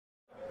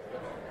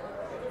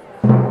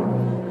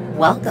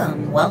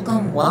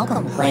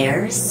Welcome,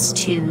 players,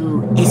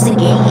 to Issy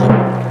Game.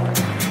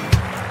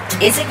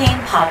 Issy Game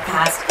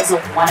podcast is a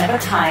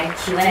one-of-a-kind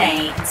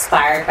Q&A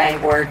inspired by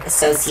word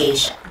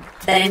association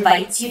that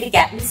invites you to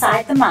get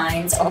inside the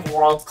minds of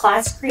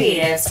world-class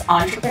creatives,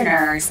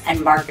 entrepreneurs,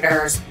 and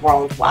marketers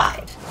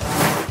worldwide.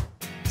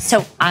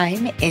 So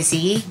I'm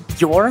Issy,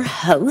 your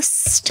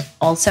host,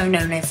 also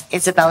known as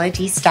Isabella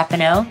Di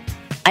Stefano.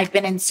 I've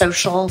been in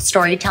social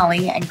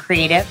storytelling and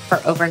creative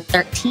for over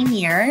 13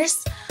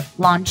 years,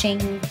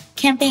 launching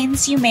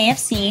campaigns you may have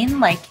seen,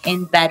 like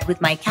In Bed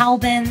with My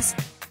Calvins,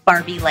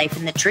 Barbie Life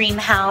in the Dream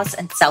House,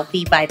 and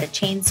Selfie by the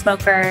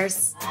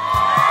Chainsmokers.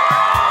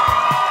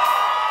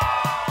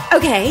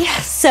 Okay,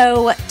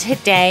 so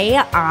today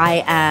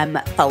I am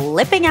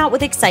flipping out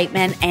with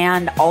excitement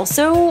and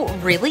also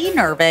really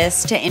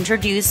nervous to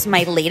introduce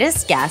my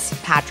latest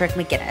guest, Patrick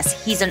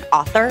McGinnis. He's an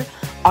author,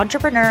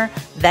 entrepreneur,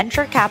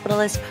 venture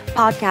capitalist,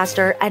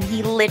 podcaster, and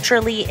he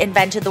literally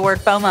invented the word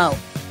FOMO.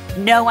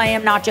 No, I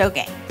am not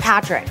joking.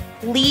 Patrick,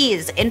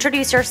 please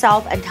introduce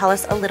yourself and tell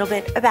us a little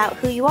bit about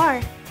who you are.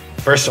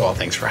 First of all,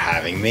 thanks for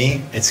having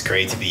me. It's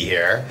great to be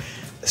here.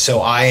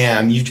 So I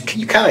am, you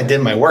kind of did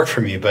my work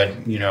for me,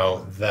 but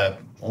the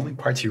only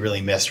parts you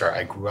really missed are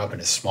I grew up in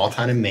a small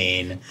town in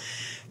Maine,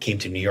 came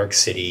to New York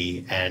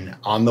City, and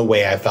on the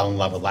way I fell in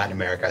love with Latin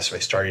America. So I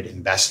started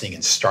investing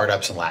in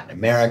startups in Latin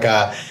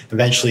America,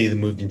 eventually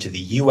moved into the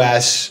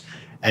US,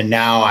 and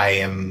now I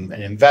am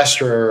an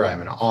investor,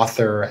 I'm an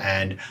author,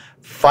 and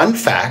fun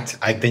fact,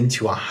 I've been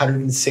to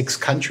 106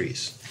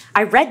 countries.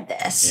 I read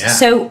this. Yeah.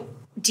 So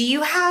do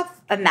you have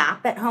a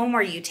map at home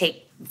where you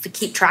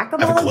keep track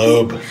of all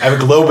of them? I have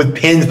a globe with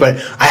pins, but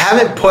I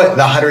haven't put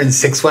the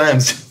 106 one.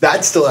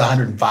 That's still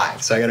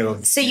 105. So I gotta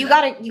go. So you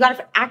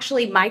gotta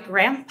actually, my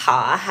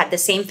grandpa had the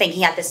same thing.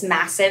 He had this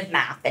massive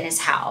map in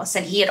his house,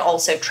 and he had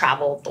also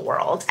traveled the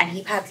world, and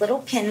he had little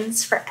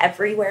pins for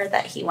everywhere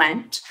that he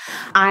went.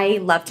 I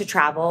love to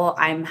travel.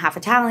 I'm half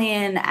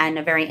Italian and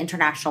a very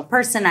international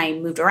person. I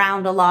moved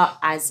around a lot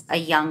as a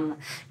young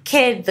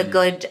kid, the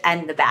good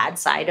and the bad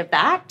side of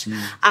that.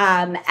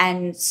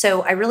 And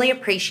so I really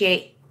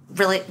appreciate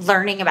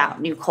learning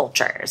about new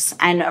cultures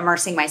and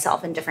immersing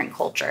myself in different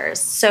cultures.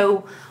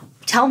 So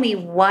tell me,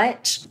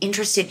 what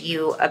interested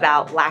you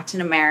about Latin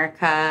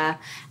America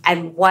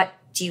and what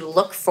do you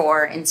look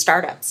for in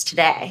startups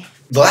today?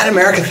 The Latin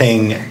America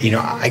thing,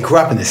 I grew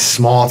up in this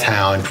small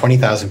town,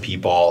 20,000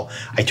 people.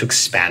 I took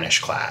Spanish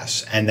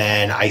class, and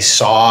then I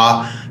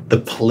saw the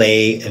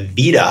play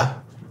Evita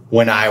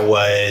when I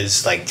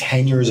was like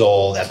 10 years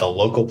old at the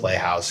local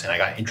playhouse, and I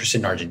got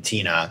interested in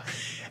Argentina.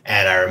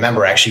 And I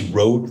remember I actually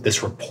wrote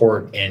this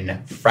report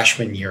in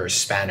freshman year of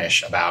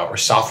Spanish or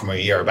sophomore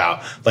year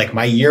about like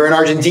my year in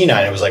Argentina.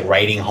 And it was like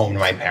writing home to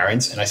my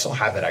parents. And I still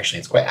have it actually.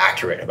 It's quite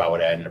accurate about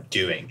what I ended up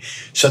doing.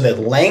 So the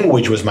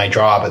language was my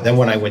draw. But then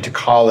when I went to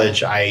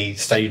college, I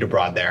studied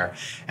abroad there.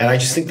 And I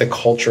just think the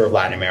culture of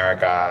Latin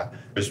America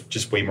was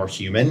just way more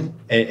human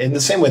in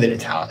the same way that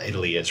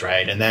Italy is,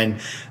 right? And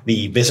then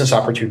the business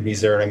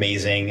opportunities there are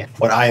amazing.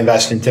 What I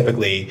invest in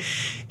typically,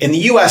 in the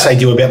US, I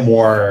do a bit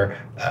more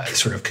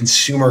sort of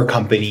consumer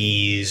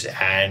companies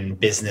and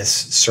business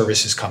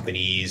services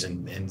companies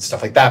and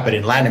stuff like that. But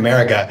in Latin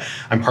America,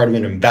 I'm part of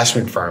an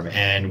investment firm,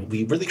 and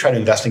we really try to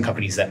invest in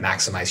companies that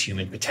maximize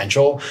human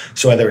potential.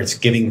 So whether it's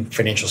giving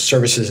financial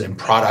services and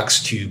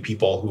products to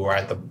people who are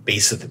at the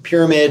base of the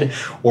pyramid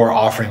or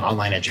offering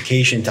online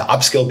education to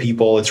upskill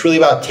people, it's really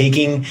about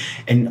taking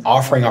and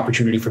offering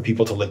opportunity for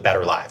people to live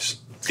better lives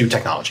through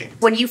technology.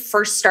 When you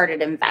first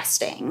started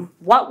investing,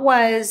 what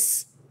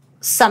was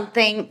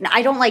something,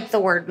 I don't like the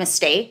word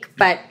mistake,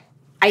 but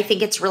I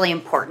think it's really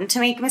important to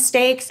make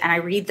mistakes. And I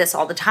read this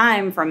all the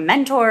time from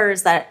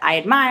mentors that I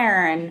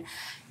admire. And,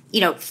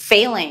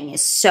 failing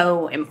is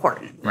so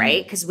important,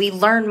 right? Because we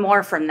learn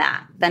more from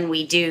that than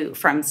we do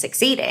from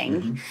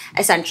succeeding,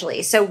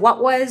 essentially. So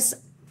what was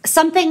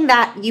something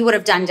that you would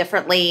have done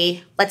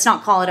differently? Let's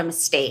not call it a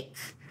mistake,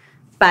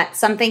 but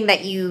something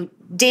that you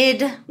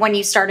did when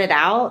you started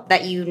out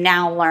that you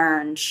now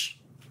learned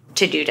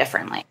to do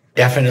differently.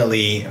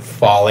 Definitely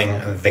falling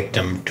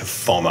victim to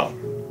FOMO.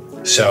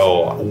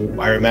 So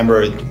I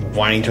remember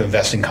wanting to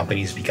invest in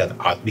companies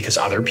because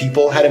other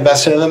people had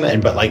invested in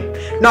them, but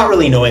not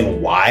really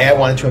knowing why I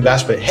wanted to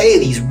invest. But hey,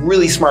 these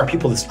really smart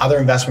people, this other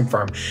investment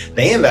firm,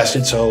 they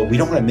invested, so we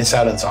don't want to miss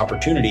out on this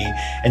opportunity.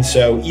 And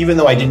so even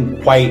though I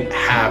didn't quite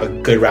have a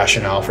good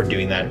rationale for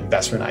doing that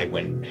investment, I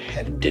went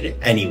ahead and did it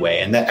anyway.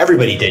 And that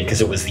everybody did, because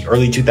it was the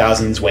early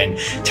 2000s when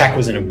tech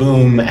was in a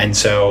boom. And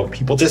so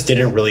people just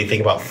didn't really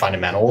think about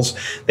fundamentals.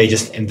 They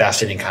just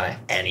invested in kind of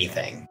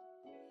anything.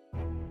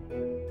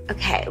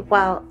 Okay,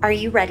 well, are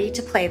you ready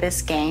to play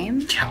this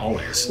game? Yeah,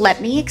 always.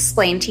 Let me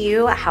explain to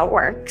you how it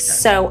works. Okay.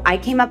 So I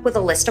came up with a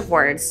list of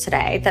words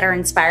today that are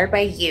inspired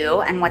by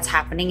you and what's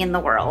happening in the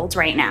world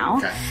right now.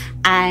 Okay.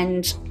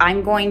 And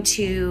I'm going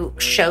to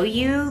show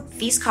you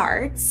these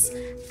cards,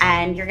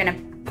 and you're going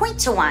to point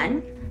to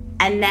one,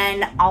 and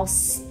then I'll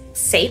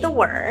say the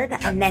word,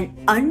 and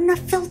then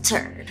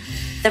unfiltered,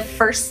 the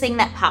first thing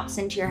that pops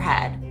into your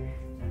head,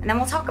 and then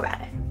we'll talk about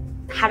it.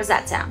 How does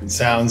that sound?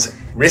 Sounds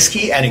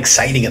risky and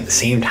exciting at the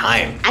same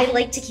time. I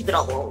like to keep it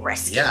a little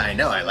risky. Yeah, I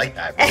know. I like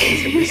that.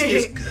 Risky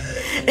is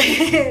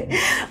good.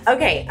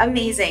 Okay,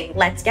 amazing.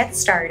 Let's get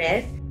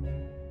started.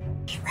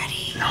 You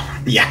ready?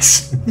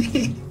 Yes.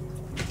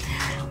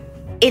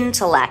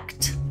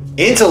 Intellect.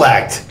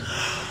 Intellect.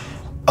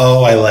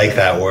 Oh, I like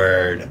that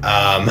word.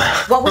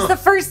 What was the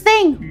first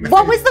thing?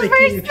 What was the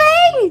first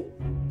thing?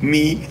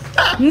 Me.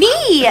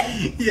 Me.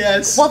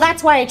 Yes. Well,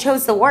 that's why I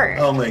chose the word.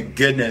 Oh my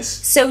goodness.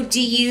 So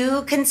do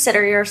you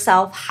consider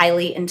yourself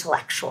highly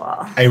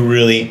intellectual? I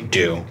really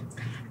do.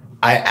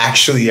 I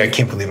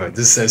can't believe it.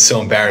 This is so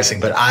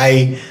embarrassing, but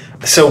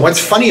so what's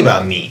funny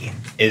about me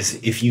is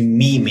if you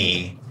meet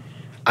me,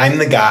 I'm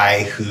the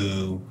guy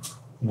who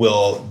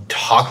will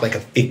talk like a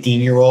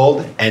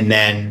 15-year-old and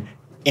then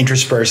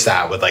intersperse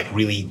that with like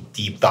really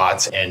deep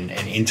thoughts and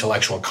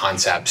intellectual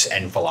concepts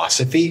and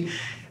philosophy.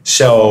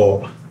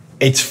 So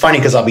it's funny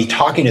because I'll be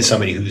talking to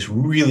somebody who's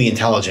really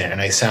intelligent and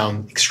I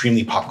sound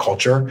extremely pop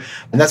culture.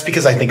 And that's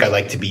because I think I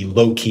like to be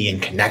low key and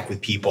connect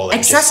with people. And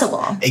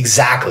accessible.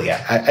 Exactly.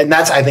 And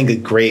that's, I think, a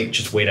great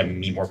just way to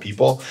meet more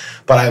people.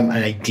 But I'm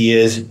an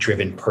ideas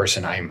driven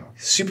person. I'm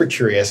super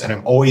curious and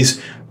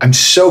I'm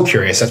so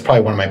curious. That's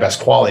probably one of my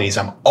best qualities.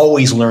 I'm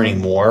always learning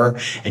more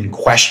and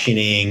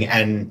questioning.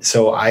 And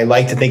so I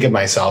like to think of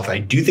myself, I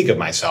do think of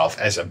myself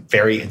as a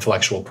very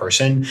intellectual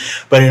person,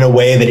 but in a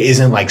way that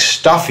isn't like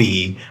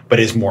stuffy, but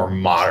is more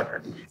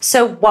modern.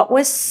 So what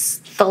was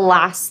the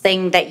last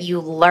thing that you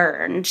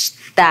learned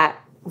that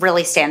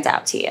really stands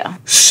out to you?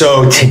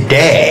 So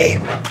today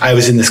I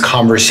was in this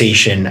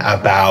conversation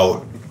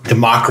about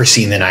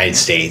democracy in the United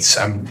States.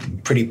 I'm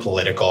pretty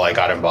political. I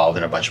got involved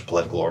in a bunch of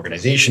political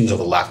organizations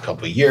over the last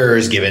couple of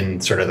years,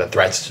 given sort of the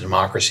threats to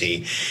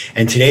democracy.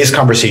 And today's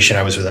conversation,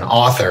 I was with an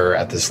author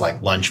at this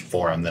like lunch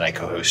forum that I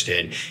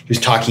co-hosted. He was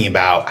talking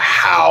about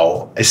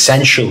how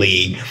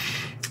essentially,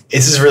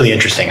 this is really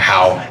interesting,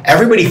 how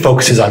everybody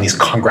focuses on these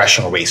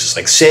congressional races.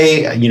 Like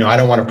say, I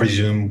don't want to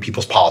presume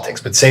people's politics,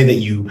 but say that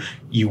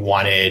you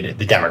wanted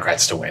the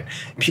Democrats to win.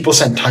 People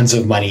sent tons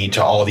of money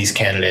to all of these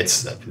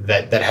candidates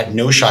that had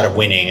no shot of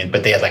winning,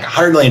 but they had like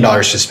 $100 million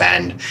to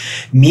spend.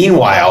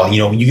 Meanwhile,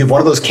 you give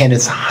one of those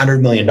candidates $100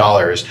 million.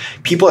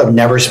 People have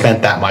never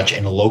spent that much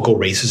in local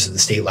races at the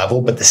state level,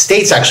 but the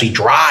states actually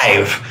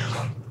drive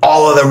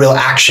all of the real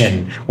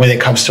action when it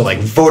comes to like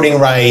voting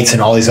rights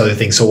and all these other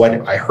things. So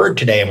what I heard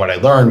today and what I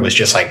learned was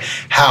just like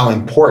how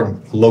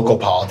important local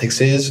politics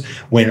is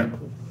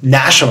when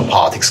national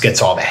politics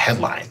gets all the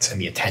headlines and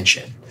the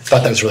attention. I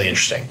thought that was really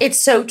interesting. It's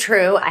so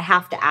true. I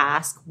have to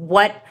ask,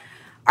 what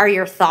are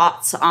your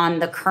thoughts on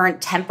the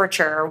current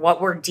temperature,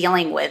 what we're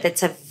dealing with?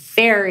 It's a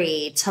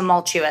very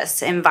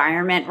tumultuous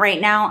environment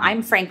right now.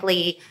 I'm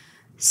frankly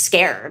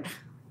scared.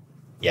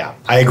 Yeah,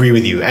 I agree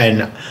with you.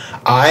 And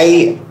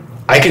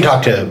I can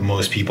talk to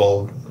most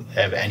people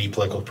of any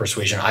political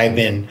persuasion.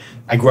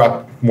 I grew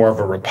up more of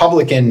a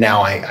Republican.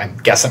 Now I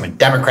guess I'm a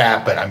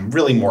Democrat, but I'm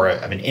really more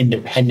of an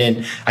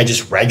independent. I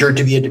just registered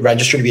to be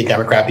a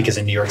Democrat because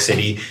in New York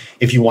City,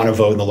 if you want to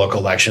vote in the local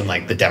election,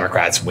 like the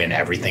Democrats win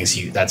everything.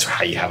 So that's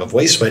how you have a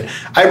voice. But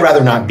I'd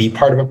rather not be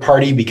part of a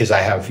party because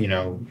I have,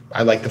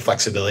 I like the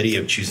flexibility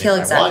of choosing what I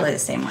want. I feel exactly the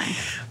same way.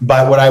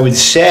 But what I would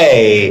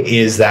say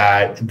is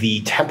that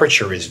the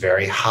temperature is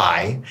very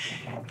high.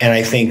 And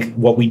I think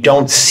what we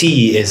don't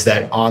see is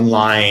that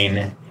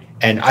online,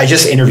 and I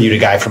just interviewed a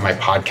guy from my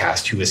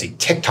podcast who is a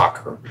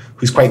TikToker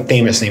who's quite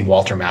famous named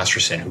Walter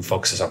Masterson, who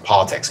focuses on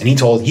politics. And he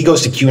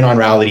goes to QAnon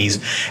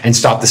rallies and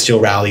Stop the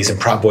Steal rallies and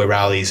Proud Boy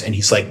rallies. And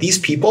he's like, these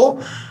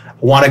people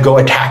want to go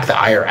attack the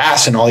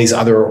IRS and all these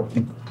other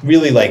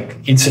really like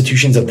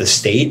institutions of the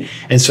state.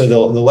 And so the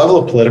level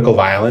of political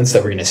violence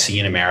that we're going to see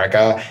in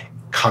America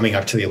coming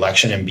up to the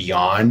election and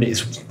beyond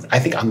is, I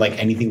think, unlike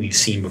anything we've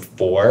seen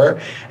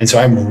before. And so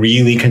I'm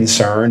really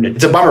concerned.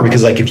 It's a bummer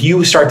because like if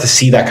you start to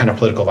see that kind of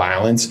political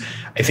violence,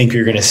 I think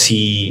you're going to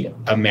see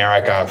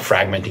America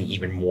fragmenting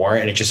even more,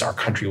 and our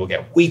country will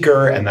get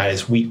weaker. And that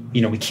is, we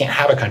can't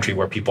have a country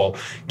where people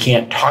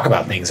can't talk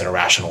about things in a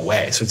rational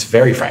way. So it's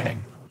very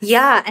frightening.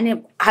 Yeah.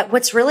 And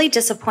what's really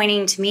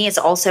disappointing to me is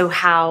also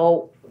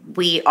how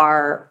we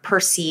are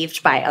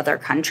perceived by other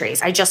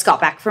countries. I just got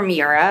back from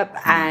Europe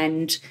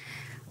and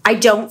I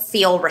don't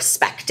feel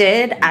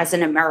respected as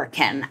an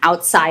American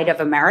outside of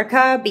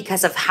America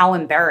because of how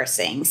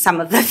embarrassing some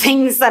of the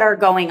things that are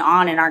going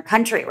on in our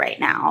country right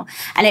now.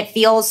 And it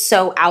feels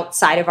so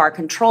outside of our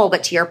control.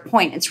 But to your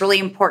point, it's really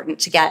important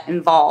to get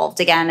involved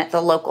again at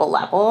the local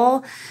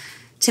level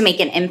to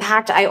make an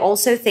impact. I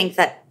also think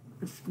that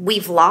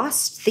we've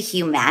lost the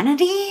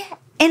humanity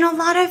in a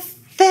lot of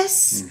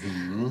this.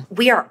 Mm-hmm.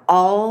 We are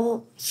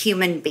all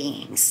human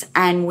beings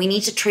and we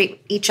need to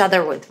treat each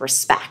other with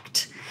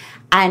respect.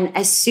 And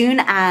as soon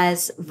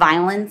as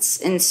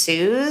violence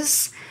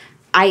ensues,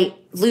 I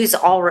lose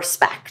all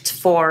respect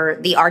for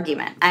the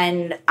argument.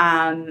 And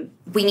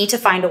we need to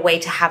find a way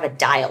to have a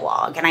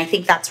dialogue. And I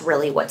think that's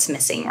really what's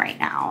missing right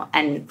now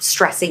and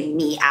stressing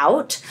me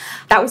out.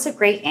 That was a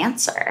great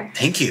answer.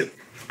 Thank you.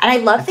 And I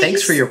love that.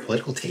 Thanks for your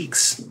political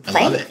takes.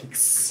 I love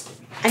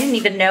it. I didn't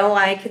even know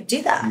I could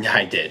do that. Yeah,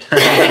 I did.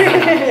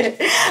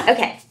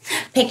 Okay.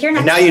 Pick your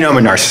next. And now you know I'm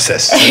a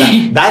narcissist.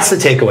 So that's the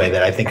takeaway,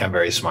 that I think I'm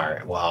very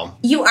smart. Well,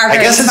 you are very smart.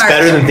 I guess it's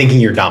better than thinking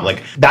you're dumb.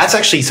 Like, that's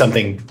actually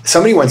something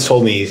somebody once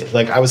told me.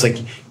 Like, I was like,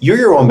 you're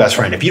your own best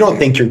friend. If you don't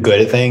think you're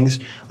good at things,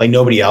 like,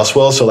 nobody else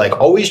will. So, like,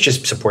 always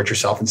just support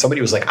yourself. And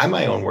somebody was like, I'm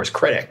my own worst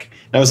critic.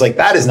 And I was like,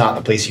 that is not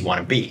the place you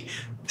want to be.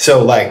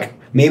 So, like,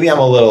 maybe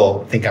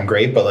I'm think I'm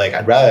great, but, like,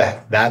 I'd rather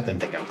have that than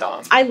think I'm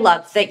dumb. I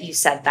love that you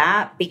said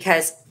that,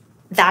 because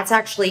that's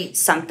actually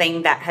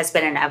something that has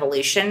been an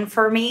evolution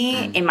for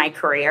me in my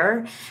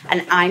career.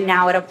 And I'm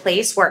now at a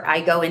place where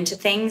I go into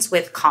things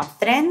with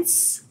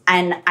confidence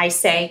and I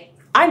say,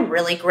 I'm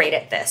really great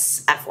at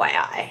this,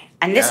 FYI.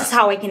 And this is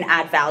how I can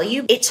add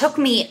value. It took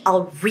me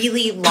a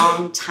really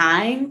long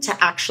time to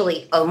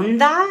actually own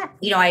that.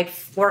 You know,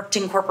 I've worked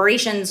in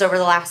corporations over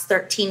the last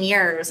 13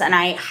 years, and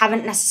I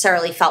haven't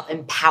necessarily felt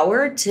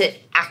empowered to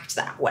act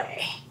that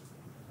way.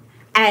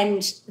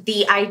 And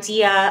the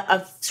idea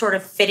of sort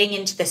of fitting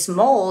into this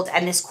mold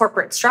and this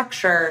corporate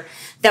structure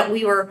that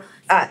we were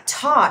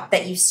taught,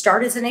 that you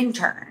start as an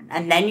intern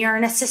and then you're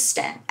an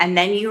assistant and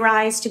then you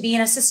rise to be an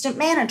assistant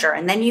manager.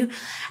 And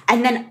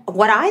then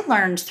what I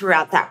learned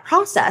throughout that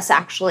process,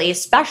 actually,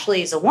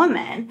 especially as a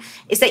woman,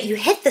 is that you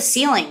hit the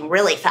ceiling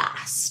really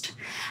fast.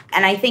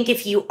 And I think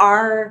if you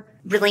are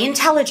really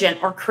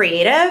intelligent or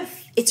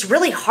creative, it's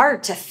really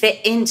hard to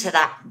fit into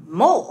that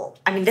mold.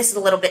 I mean, this is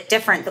a little bit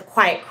different, the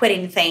quiet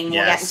quitting thing.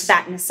 We'll get into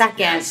that in a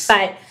second.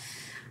 But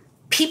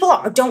people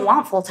don't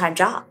want full-time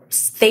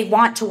jobs. They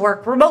want to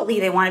work remotely.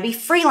 They want to be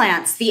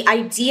freelance. The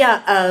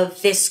idea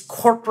of this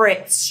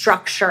corporate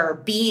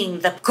structure being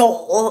the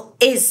goal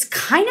is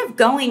kind of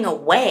going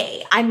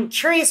away. I'm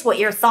curious what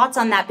your thoughts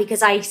on that,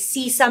 because I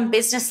see some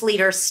business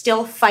leaders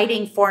still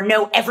fighting for,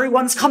 no,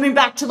 everyone's coming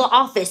back to the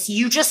office.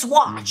 You just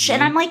watch.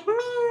 And I'm like, what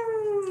are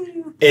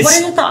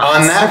your thoughts?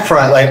 On that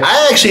front, like,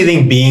 I actually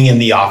think being in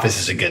the office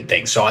is a good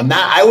thing. So on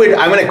that, I'm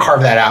going to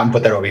carve that out and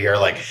put that over here.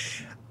 Like,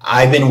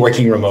 I've been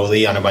working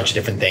remotely on a bunch of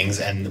different things,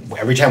 and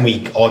every time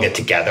we all get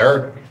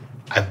together,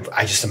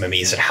 I just am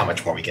amazed at how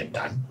much more we get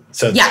done.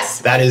 So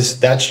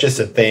that's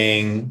just a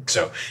thing.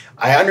 So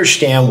I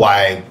understand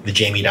why the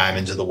Jamie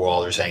Dimons of the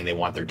world are saying they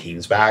want their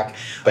teams back.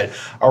 But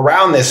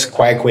around this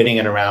quiet quitting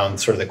and around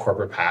sort of the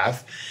corporate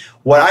path,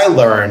 what I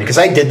learned, because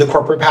I did the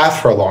corporate path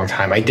for a long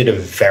time, I did a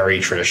very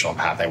traditional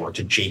path. I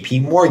worked at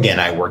JP Morgan,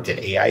 I worked at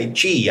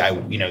AIG,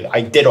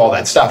 I did all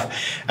that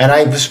stuff, and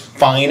I was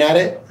fine at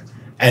it.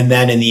 And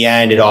then in the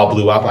end, it all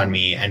blew up on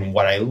me. And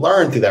what I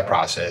learned through that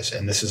process,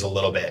 and this is a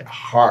little bit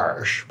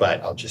harsh, but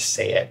I'll just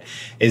say it,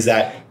 is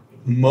that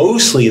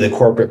mostly the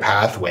corporate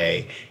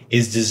pathway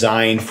is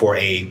designed for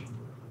a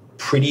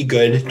pretty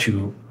good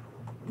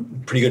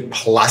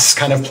plus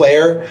kind of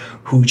player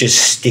who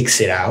just sticks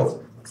it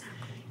out.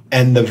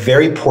 And the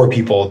very poor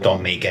people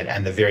don't make it,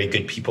 and the very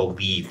good people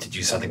leave to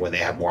do something where they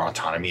have more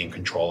autonomy and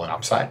control and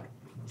upside.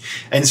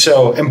 And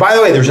so, and by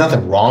the way, there's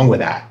nothing wrong with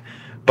that.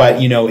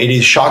 But, it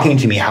is shocking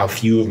to me how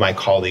few of my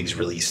colleagues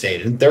really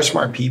stayed. And they're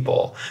smart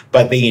people,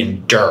 but they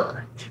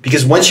endure.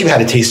 Because once you've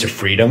had a taste of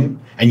freedom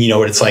and you know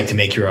what it's like to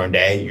make your own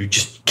day, you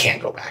just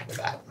can't go back to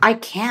that. I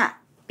can't,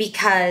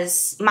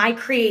 because my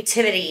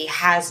creativity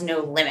has no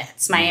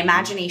limits. My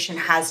imagination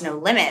has no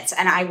limits.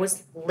 And I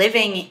was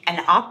living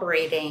and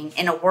operating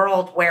in a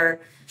world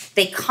where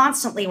they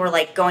constantly were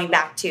like going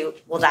back to,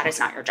 well, that is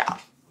not your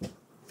job.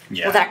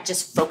 Yeah. Well,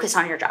 just focus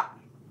on your job.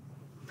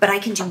 But I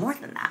can do more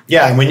than that.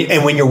 Yeah, and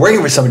when you're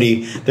working for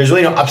somebody, there's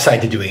really no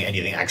upside to doing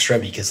anything extra,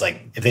 because,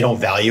 like, if they don't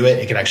value it,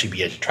 it can actually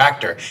be a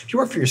detractor. If you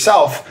work for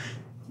yourself,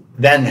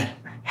 then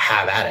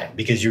have at it,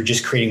 because you're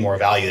just creating more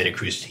value that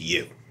accrues to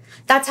you.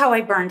 That's how I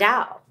burned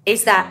out,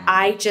 is that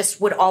I just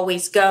would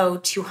always go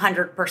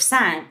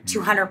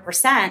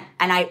 200%,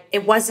 and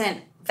it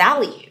wasn't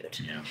valued.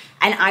 Yeah.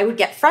 And I would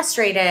get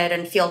frustrated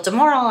and feel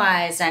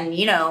demoralized and,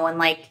 and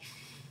like,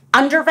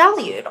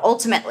 undervalued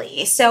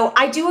ultimately. So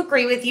I do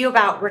agree with you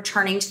about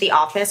returning to the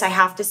office. I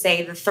have to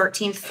say the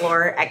 13th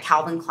floor at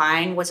Calvin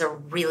Klein was a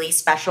really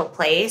special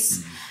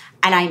place.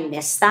 And I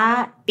miss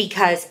that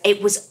because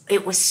it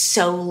was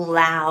so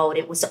loud.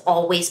 It was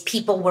always,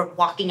 people were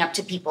walking up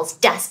to people's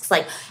desks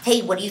like,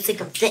 hey, what do you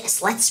think of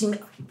this? What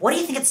do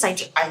you think of this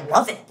idea? I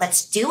love it.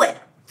 Let's do it.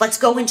 Let's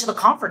go into the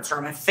conference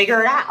room and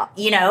figure it out,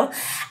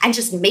 and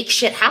just make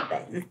shit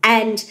happen.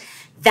 And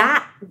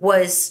that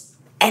was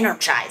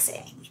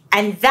energizing.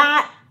 And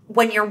that,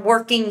 when you're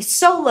working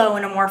solo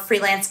in a more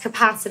freelance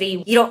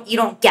capacity, you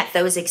don't get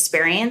those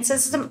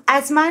experiences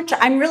as much.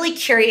 I'm really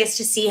curious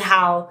to see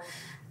how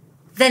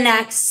the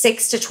next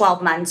 6 to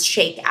 12 months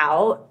shake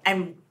out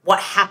and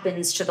what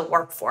happens to the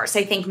workforce.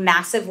 I think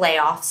massive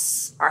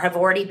layoffs have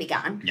already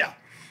begun. Yeah.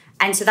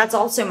 And so that's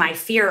also my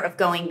fear of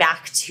going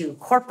back to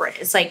corporate.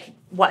 It's like,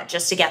 what,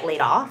 just to get laid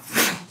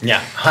off?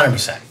 Yeah,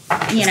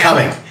 100%.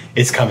 Coming.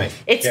 It's coming.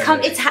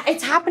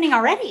 It's happening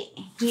already,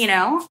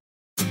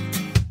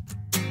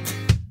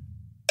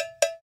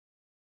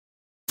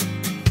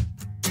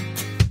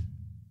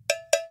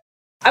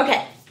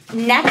 Okay,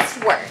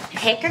 next word.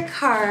 Pick a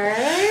card.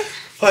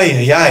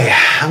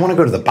 I want to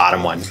go to the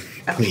bottom one.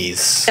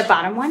 Please. The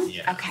bottom one?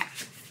 Yeah. Okay.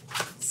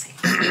 Let's see.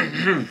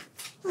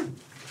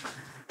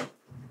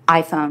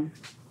 iPhone.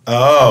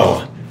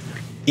 Oh,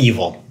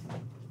 evil.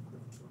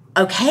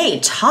 Okay,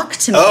 talk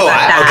to me about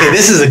that. Okay,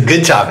 this is a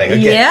good topic.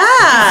 Okay.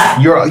 Yeah.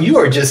 You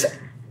are just,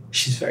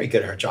 she's very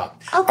good at her job.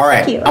 Oh, all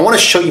right, thank you. I want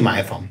to show you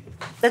my iPhone.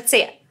 Let's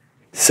see it.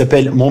 Ça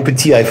s'appelle mon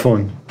petit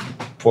iPhone.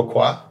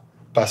 Pourquoi?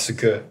 Parce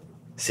que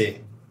c'est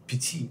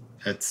petit.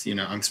 That's,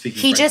 I'm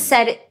speaking He French. just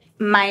said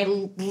my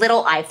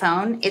little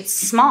iPhone, it's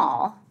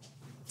small.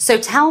 So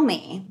tell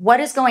me, what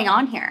is going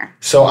on here?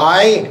 So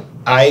I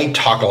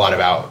talk a lot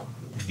about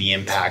the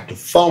impact of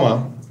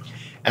FOMO,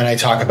 and I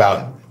talk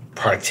about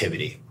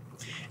productivity.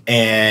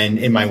 And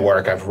in my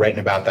work, I've written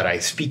about that. I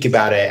speak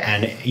about it.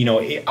 And,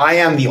 I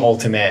am the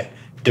ultimate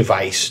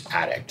device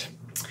addict.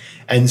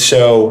 And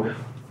so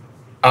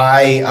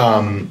I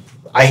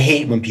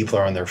hate when people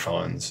are on their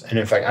phones. And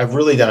in fact, I've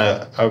really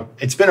done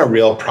it's been a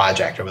real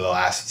project over the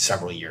last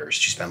several years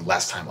to spend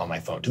less time on my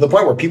phone, to the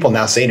point where people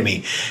now say to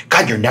me,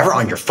 God, you're never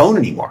on your phone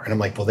anymore. And I'm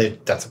like, well,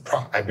 that's a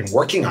problem. I've been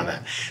working on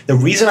that. The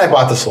reason I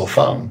bought this little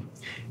phone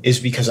is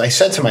because I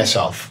said to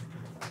myself,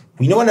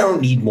 you know what I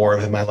don't need more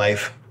of in my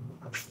life?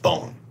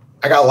 Phone.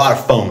 I got a lot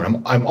of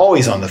phone. I'm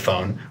always on the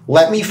phone.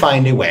 Let me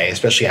find a way,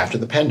 especially after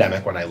the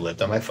pandemic when I lived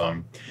on my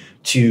phone,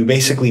 to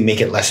basically make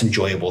it less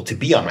enjoyable to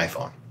be on my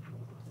phone.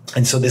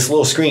 And so this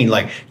little screen,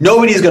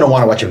 nobody's going to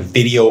want to watch a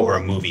video or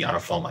a movie on a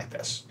phone like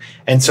this.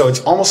 And so it's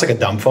almost like a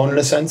dumb phone in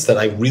a sense that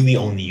I really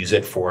only use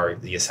it for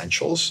the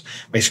essentials.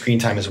 My screen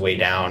time is way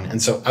down.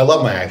 And so I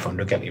love my iPhone,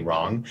 don't get me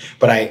wrong,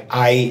 but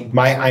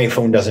my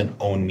iPhone doesn't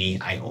own me,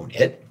 I own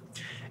it.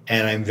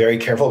 And I'm very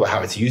careful about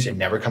how it's used. It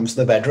never comes to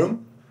the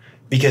bedroom.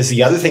 Because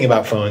the other thing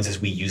about phones is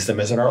we use them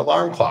as our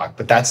alarm clock,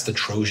 but that's the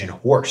Trojan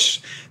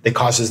horse that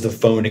causes the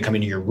phone to come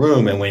into your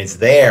room. And when it's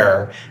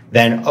there,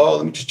 then,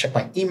 let me just check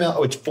my email.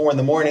 Oh, it's 4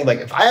 a.m.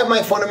 If I have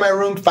my phone in my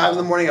room, 5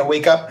 a.m, I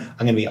wake up,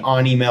 I'm going to be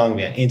on email, I'm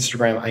going to be on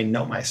Instagram. I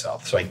know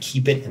myself. So I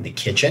keep it in the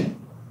kitchen.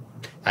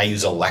 I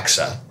use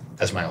Alexa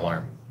as my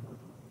alarm.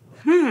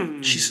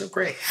 She's so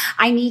great.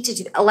 I need to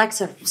do.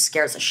 Alexa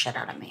scares the shit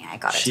out of me. I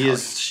gotta tell you.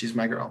 She's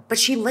my girl. But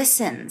she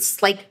listens.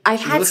 She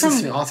listens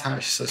to me all the time.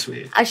 She's so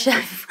sweet. I've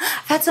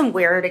had some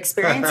weird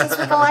experiences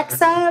with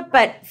Alexa,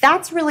 but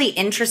that's really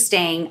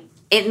interesting.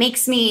 It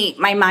makes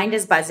my mind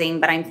is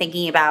buzzing, but I'm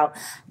thinking about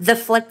the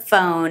flip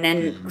phone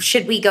and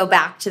should we go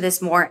back to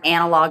this more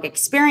analog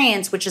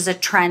experience, which is a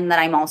trend that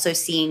I'm also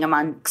seeing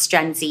amongst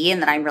Gen Z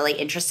and that I'm really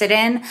interested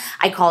in.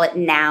 I call it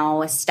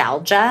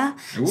Nowstalgia.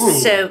 Ooh.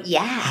 So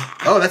yeah.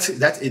 Oh,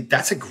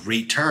 that's a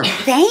great term.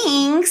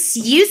 Thanks.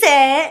 Use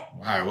it.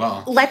 All right,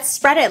 well. Let's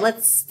spread it.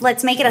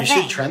 Let's make it a thing.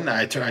 You should trend that.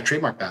 I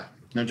trademarked that.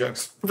 No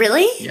jokes.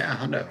 Really? Yeah,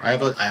 hundo. I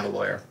have a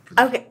lawyer.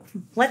 Okay,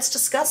 let's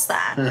discuss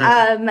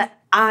that.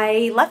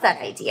 I love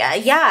that idea.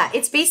 Yeah,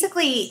 it's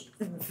basically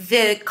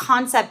the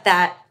concept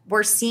that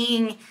we're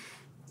seeing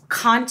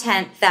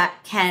content that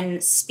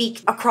can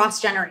speak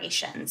across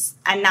generations.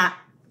 And that,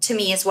 to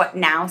me, is what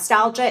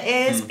Nowstalgia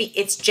is.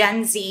 It's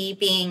Gen Z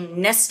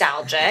being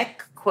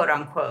nostalgic, quote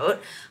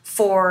unquote,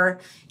 for,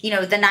 the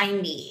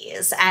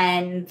 90s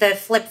and the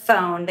flip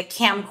phone, the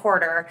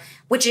camcorder,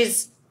 which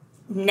is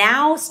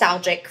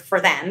nostalgic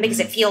for them because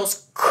it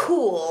feels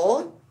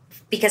cool,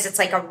 because it's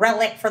like a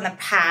relic from the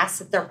past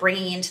that they're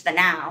bringing into the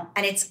now.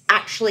 And it's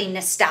actually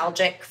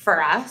nostalgic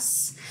for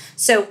us.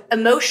 So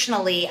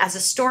emotionally, as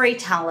a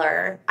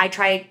storyteller, I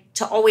try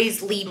to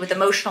always lead with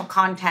emotional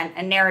content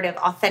and narrative,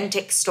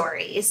 authentic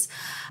stories,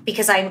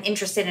 because I'm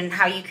interested in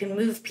how you can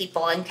move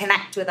people and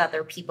connect with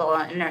other people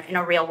in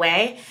a real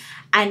way.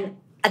 And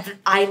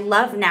I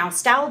love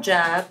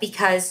Nowstalgia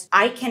because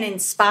I can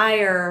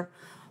inspire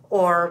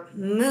or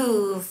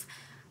move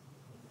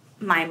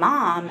my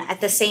mom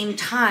at the same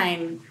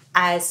time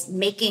as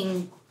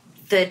making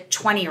the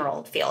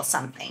 20-year-old feel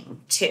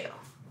something too.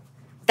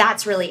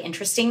 That's really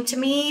interesting to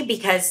me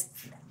because,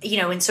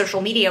 in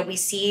social media, we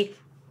see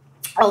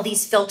all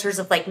these filters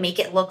of make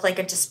it look like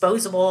a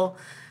disposable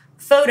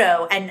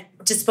photo, and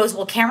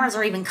disposable cameras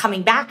are even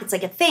coming back. It's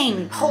like a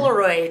thing,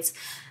 Polaroids.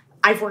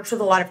 I've worked with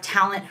a lot of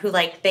talent who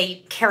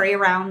they carry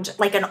around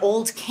an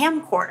old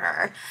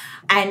camcorder,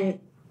 and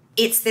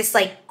it's this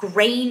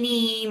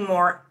grainy,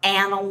 more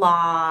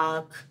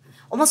analog,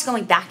 almost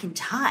going back in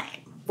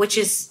time, which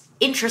is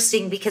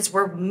interesting because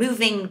we're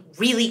moving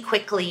really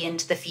quickly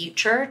into the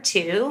future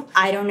too.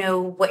 I don't know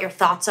what your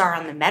thoughts are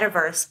on the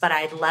metaverse, but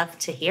I'd love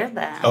to hear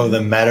them. Oh, the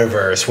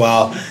metaverse.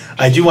 Well,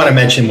 I do want to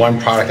mention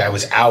one product. I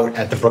was out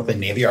at the Brooklyn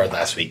Navy Yard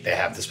last week. They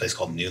have this place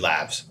called New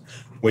Labs,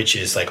 which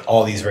is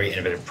all these very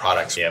innovative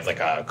products. We have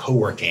a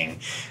co-working,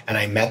 and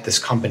I met this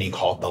company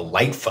called the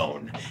Light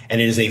Phone,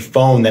 and it is a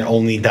phone that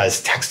only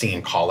does texting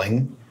and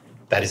calling.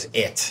 That is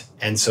it.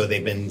 And so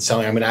they've been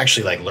selling. I'm going to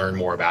actually learn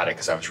more about it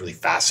because I was really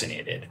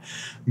fascinated.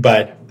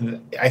 But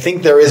I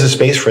think there is a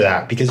space for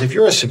that, because if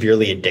you're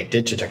severely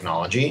addicted to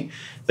technology,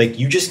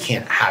 you just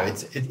can't have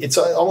it. It's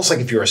almost like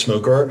if you're a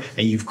smoker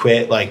and you've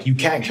quit, you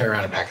can't carry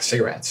around a pack of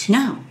cigarettes.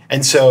 No.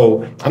 And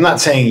so I'm not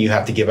saying you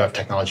have to give up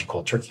technology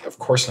cold turkey. Of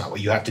course not.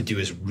 What you have to do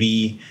is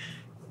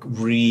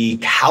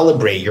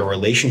recalibrate your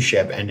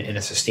relationship and in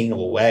a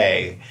sustainable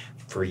way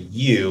for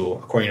you,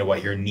 according to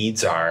what your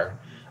needs are.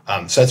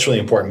 So that's really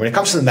important. When it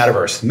comes to the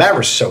metaverse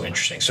is so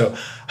interesting. So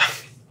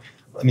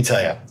let me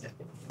tell you,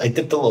 I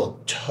dipped a little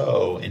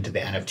toe into the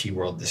NFT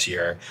world this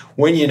year.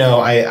 When,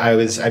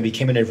 I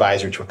became an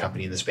advisor to a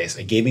company in the space.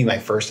 They gave me my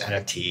first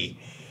NFT.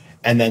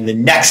 And then the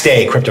next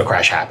day, crypto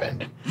crash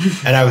happened.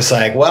 And I was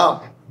like,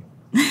 well,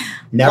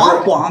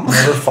 never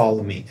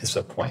follow me is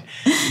the point.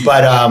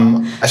 But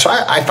so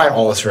I find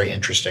all this very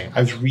interesting.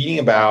 I was reading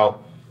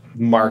about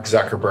Mark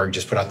Zuckerberg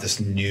just put out this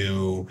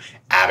new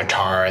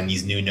avatar and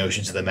these new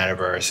notions of the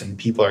metaverse, and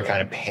people are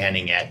kind of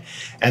panning it.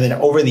 And then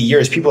over the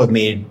years, people have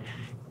made,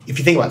 if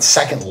you think about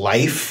Second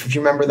Life, if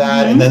you remember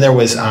that, and then there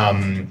was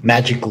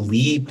Magic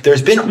Leap.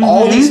 There's been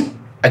all these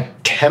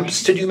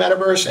attempts to do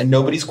metaverse, and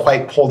nobody's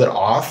quite pulled it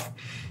off.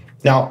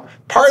 Now,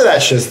 part of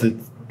that's just that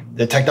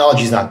the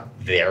technology is not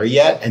there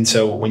yet. And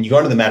so when you go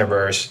into the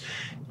metaverse,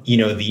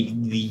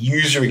 the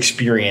user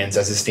experience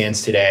as it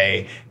stands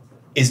today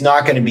is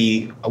not going to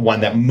be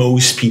one that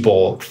most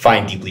people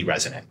find deeply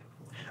resonant.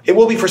 It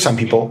will be for some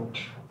people,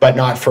 but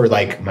not for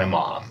like my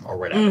mom or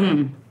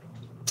whatever.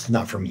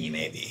 Not for me,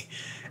 maybe.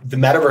 The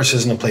metaverse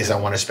isn't a place I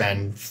want to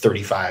spend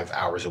 35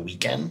 hours a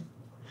weekend.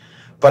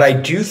 But I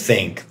do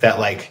think that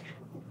like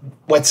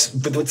what's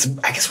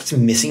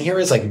missing here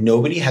is like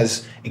nobody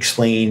has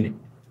explained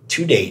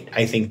to date,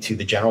 I think, to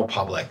the general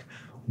public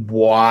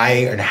why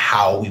and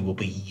how we will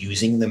be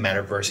using the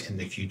metaverse in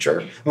the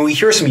future. When we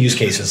hear some use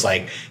cases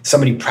like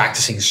somebody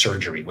practicing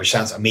surgery, which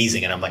sounds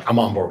amazing, and I'm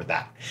on board with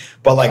that.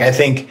 But like I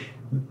think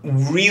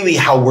really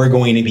how we're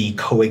going to be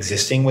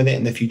coexisting with it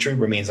in the future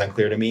remains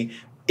unclear to me.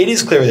 It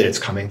is clear that it's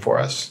coming for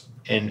us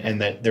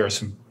and that there are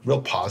some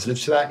real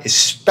positives to that,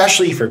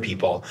 especially for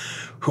people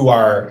who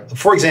are,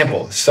 for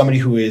example, somebody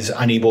who is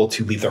unable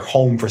to leave their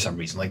home for some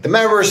reason. Like the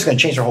metaverse is going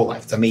to change their whole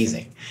life. It's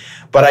amazing.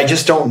 But I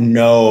just don't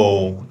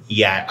know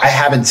yet. I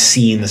haven't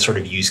seen the sort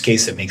of use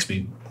case that makes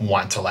me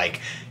want to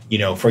like,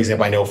 for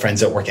example, I know friends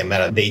that work at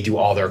Meta, they do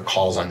all their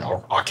calls on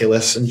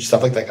Oculus and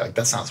stuff like that. Like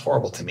that sounds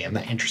horrible to me. I'm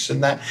not interested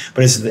in that.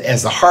 But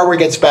as the hardware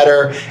gets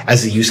better,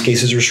 as the use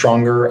cases are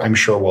stronger, I'm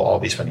sure we'll all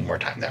be spending more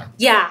time there.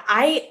 Yeah,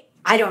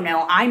 I don't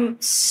know. I'm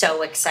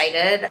so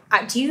excited.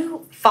 Do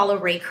you follow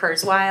Ray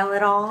Kurzweil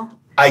at all?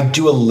 I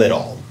do a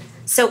little.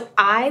 So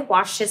I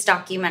watched his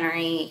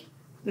documentary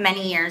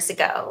many years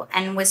ago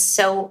and was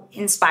so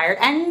inspired,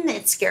 and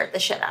it scared the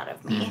shit out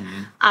of me.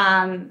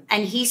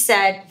 And he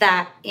said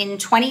that in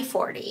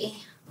 2040,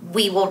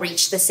 we will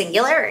reach the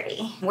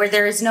singularity where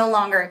there is no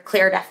longer a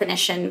clear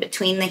definition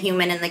between the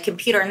human and the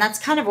computer. And that's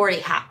kind of already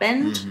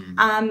happened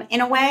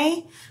in a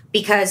way,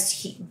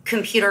 because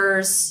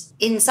computers,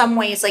 in some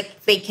ways,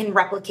 like they can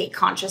replicate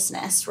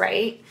consciousness,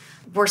 right?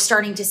 We're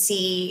starting to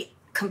see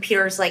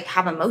computers like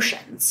have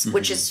emotions,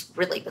 which is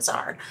really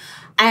bizarre.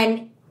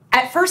 And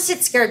at first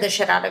it scared the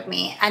shit out of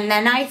me. And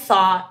then I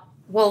thought,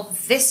 well,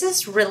 this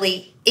is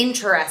really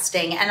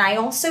interesting. And I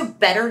also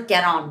better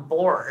get on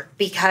board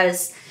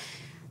because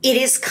it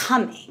is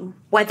coming,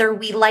 whether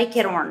we like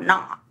it or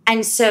not.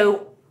 And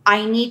so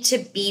I need to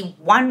be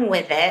one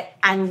with it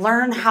and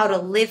learn how to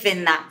live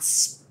in that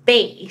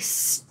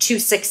space to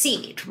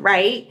succeed,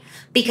 right?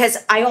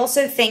 Because I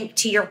also think,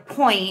 to your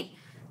point,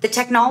 the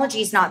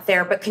technology is not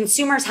there, but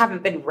consumers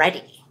haven't been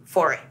ready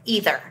for it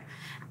either.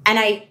 And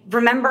I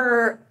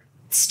remember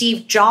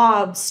Steve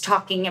Jobs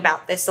talking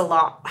about this a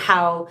lot,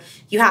 how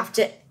you have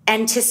to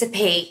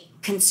anticipate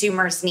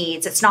consumers'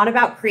 needs. It's not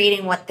about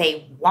creating what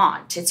they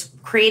want. It's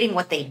creating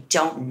what they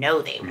don't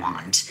know they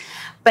want.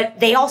 But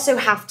they also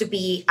have to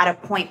be at a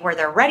point where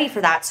they're ready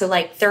for that. So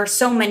like there are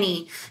so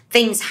many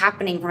things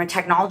happening from a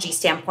technology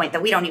standpoint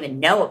that we don't even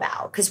know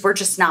about because we're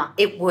just not,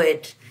 it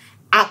would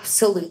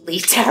absolutely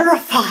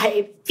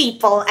terrify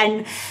people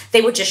and they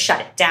would just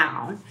shut it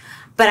down.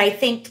 But I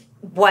think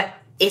what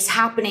is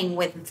happening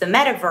with the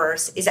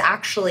metaverse is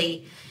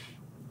actually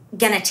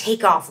going to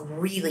take off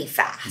really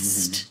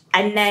fast.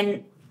 And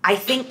then I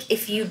think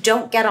if you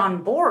don't get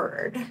on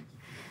board,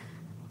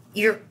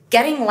 you're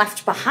getting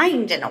left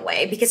behind in a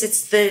way because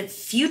it's the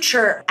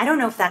future. I don't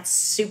know if that's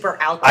super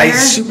out there. I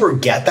super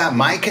get that.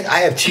 I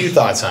have two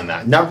thoughts on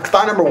that. Now,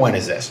 thought number one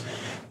is this.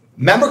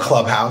 Remember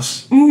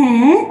Clubhouse?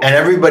 And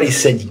everybody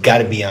said you got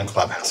to be on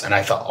Clubhouse. And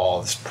I felt all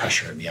this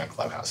pressure to be on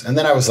Clubhouse. And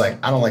then I was like,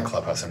 I don't like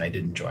Clubhouse, and I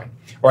didn't join.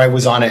 Or I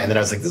was on it, and then I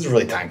was like, this is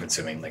really time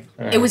consuming. Like,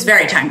 it was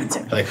very time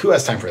consuming. Like, who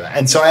has time for that?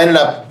 And so I ended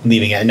up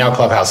leaving it. And now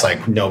Clubhouse,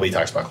 like, nobody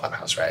talks about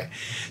Clubhouse, right?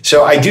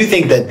 So I do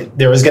think that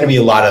there is going to be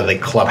a lot of like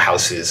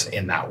Clubhouses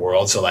in that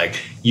world. So like,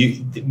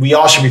 we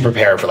all should be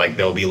prepared for like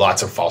there will be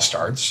lots of false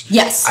starts.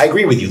 Yes, I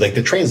agree with you. Like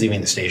the train's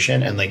leaving the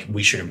station, and like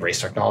we should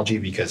embrace technology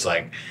because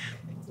like.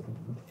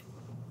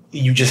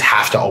 You just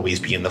have to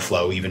always be in the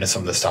flow, even if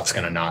some of the stuff's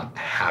going to not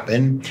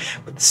happen.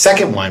 But the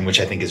second one,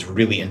 which I think is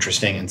really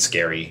interesting and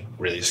scary,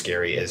 really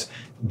scary, is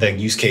the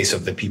use case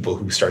of the people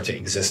who start to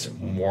exist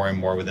more and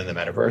more within the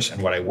metaverse.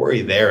 And what I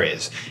worry there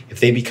is if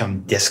they become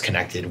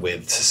disconnected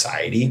with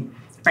society,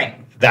 right?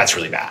 That's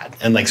really bad.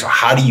 And like, so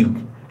how do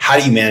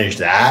you manage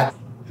that?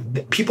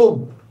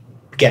 People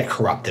get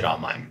corrupted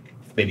online.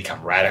 they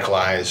become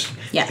radicalized.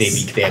 Yes.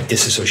 They have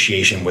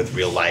disassociation with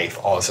real life,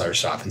 all this other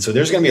stuff. And so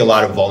there's going to be a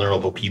lot of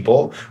vulnerable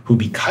people who,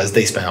 because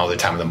they spend all their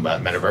time in the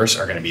metaverse,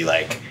 are going to be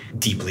like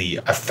deeply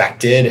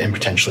affected and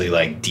potentially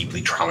like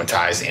deeply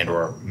traumatized and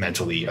or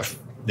mentally,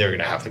 they're going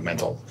to have like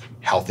mental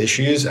health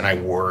issues. And I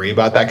worry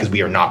about that because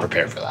we are not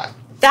prepared for that.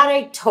 That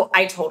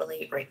I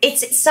totally agree.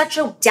 It's such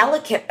a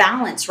delicate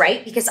balance,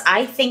 right? Because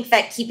I think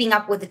that keeping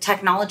up with the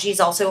technology is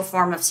also a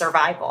form of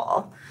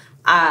survival.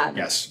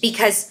 Yes.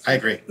 Because I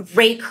agree.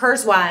 Ray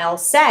Kurzweil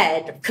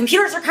said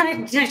computers are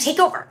kind of going to take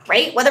over,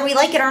 right? Whether we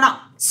like it or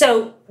not.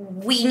 So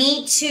we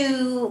need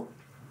to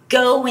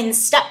go in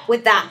step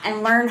with that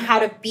and learn how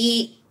to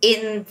be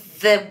in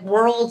the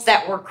world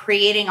that we're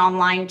creating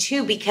online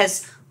too,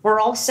 because we're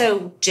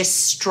also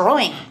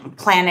destroying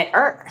planet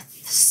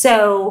Earth.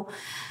 So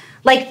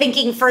like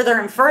thinking further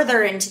and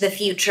further into the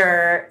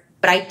future,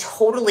 but I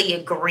totally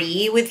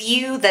agree with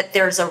you that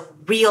there's a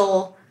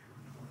real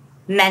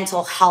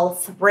mental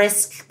health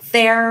risk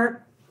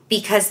there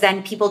because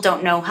then people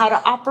don't know how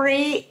to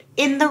operate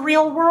in the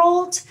real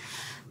world.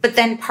 But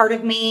then part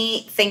of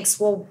me thinks,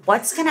 well,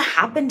 what's going to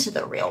happen to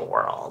the real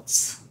world?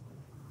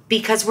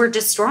 Because we're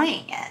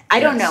destroying it. I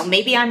don't know.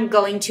 Maybe I'm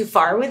going too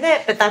far with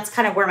it, but that's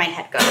kind of where my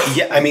head goes.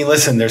 Yeah, I mean,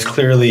 listen, there's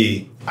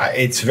clearly,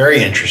 it's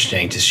very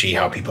interesting to see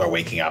how people are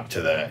waking up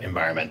to the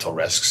environmental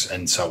risks.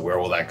 And so where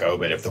will that go?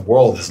 But if the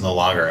world is no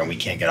longer and we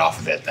can't get off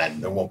of it, then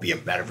there won't be a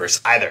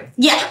metaverse either.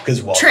 Yeah,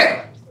 because we'll true.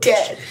 be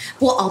dead.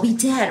 We'll all be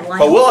dead.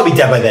 But we'll all be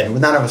dead by then.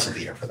 None of us will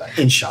be here for that,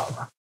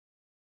 inshallah.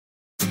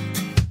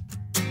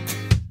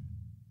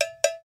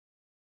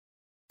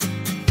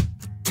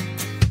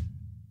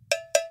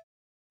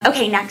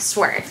 Okay, next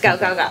word. Go,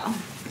 go, go.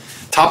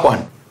 Top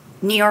one.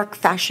 New York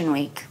Fashion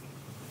Week.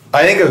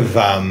 I think of,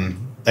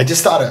 I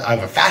just thought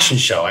of a fashion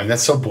show. I mean,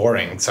 that's so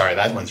boring. Sorry,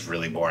 that one's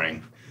really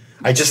boring.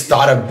 I just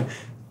thought of,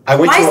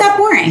 Why is that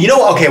boring? You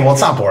know, okay, well, it's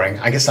not boring.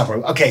 I guess it's not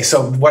boring. Okay,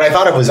 so what I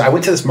thought of was I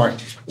went to this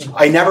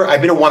I've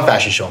been to one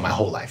fashion show in my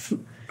whole life.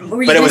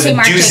 Were you going to say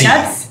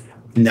Marchesa?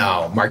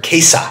 No,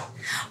 Marchesa.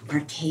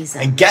 Marchesa.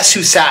 And guess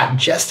who sat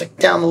just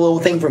down the little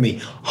thing for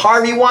me?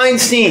 Harvey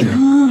Weinstein.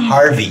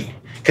 Harvey.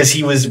 Because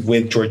he was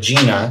with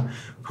Georgina,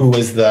 who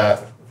was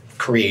the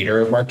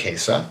creator of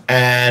Marchesa.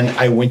 And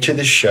I went to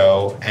the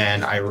show,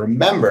 and I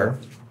remember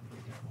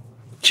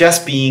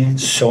just being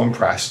so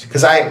impressed.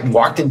 Because I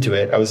walked into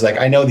it, I was like,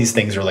 I know these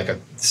things are like a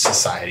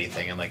society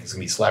thing, and like it's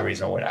going to be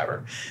celebrities or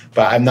whatever.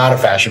 But I'm not a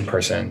fashion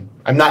person.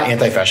 I'm not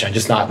anti-fashion. I'm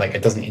just not like,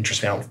 it doesn't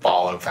interest me. I don't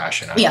follow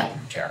fashion. I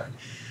don't care.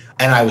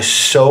 And I was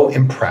so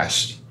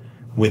impressed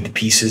with the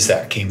pieces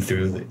that came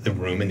through the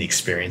room and the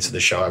experience of the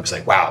show. I was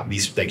like, wow,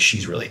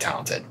 she's really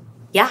talented.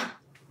 Yeah.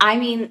 I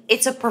mean,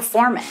 it's a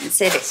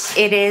performance.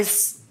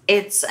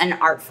 It's an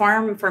art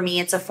form. For me,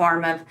 it's a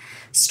form of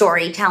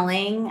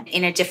storytelling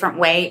in a different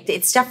way.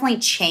 It's definitely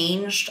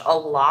changed a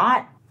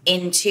lot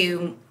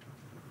into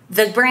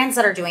the brands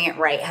that are doing it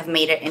right have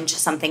made it into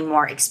something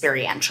more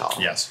experiential.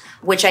 Yes.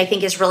 Which I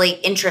think is really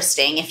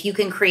interesting. If you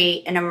can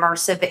create an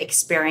immersive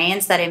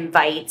experience that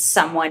invites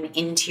someone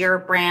into your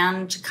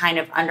brand to kind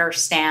of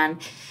understand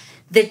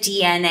the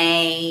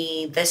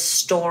DNA, the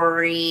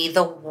story,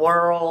 the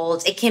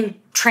world, it can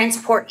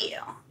transport you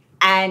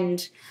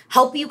and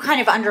help you kind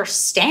of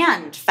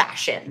understand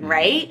fashion,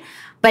 right?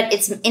 But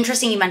it's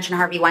interesting you mentioned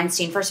Harvey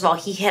Weinstein. First of all,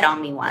 he hit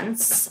on me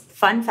once.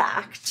 Fun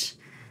fact.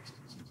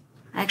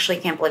 I actually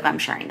can't believe I'm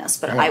sharing this,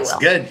 but I will.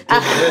 Good.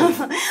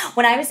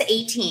 When I was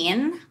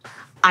 18,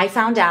 I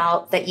found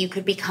out that you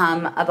could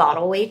become a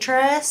bottle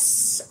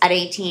waitress at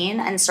 18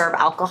 and serve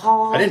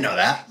alcohol. I didn't know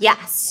that.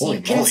 Yes. Holy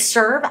you can moly.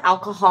 serve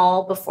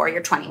alcohol before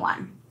you're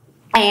 21.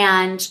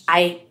 And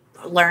I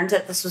learned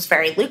that this was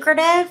very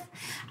lucrative.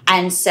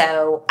 And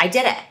so I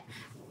did it.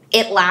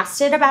 It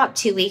lasted about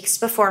 2 weeks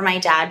before my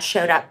dad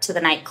showed up to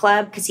the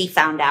nightclub because he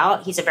found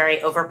out. He's a very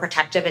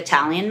overprotective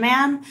Italian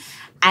man.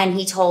 And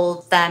he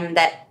told them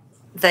that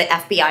the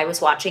FBI was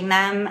watching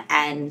them,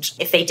 and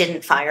if they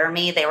didn't fire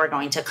me, they were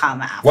going to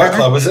come after. What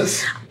club was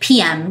this?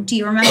 PM. Do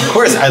you remember? Of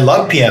course, I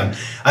love PM.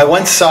 I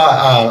once saw,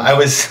 I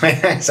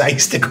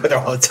used to go there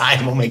all the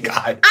time. Oh my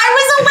God.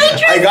 I was a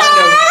waitress. I got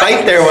in a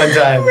fight there one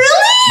time. Really?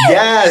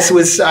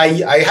 Yes.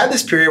 I had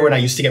this period when I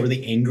used to get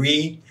really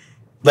angry.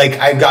 Like,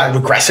 I got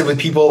aggressive with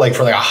people, like,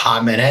 for like a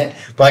hot minute.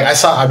 But like, I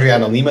saw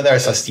Adriana Lima there. I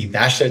saw Steve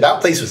Nash there.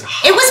 That place was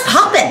hot. It was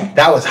popping.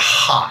 That was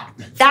hot.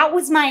 That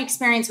was my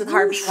experience with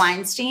Harvey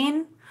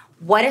Weinstein.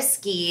 What a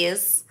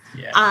skis.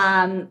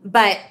 Yeah.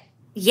 But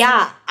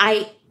yeah,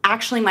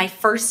 my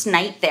first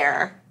night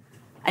there,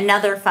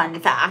 another fun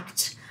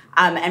fact,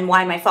 and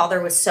why my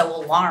father was so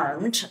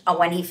alarmed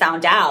when he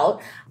found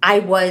out, I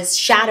was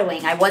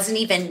shadowing. I wasn't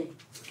even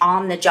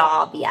on the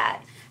job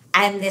yet.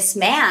 And this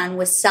man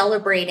was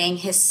celebrating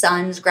his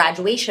son's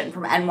graduation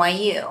from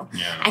NYU.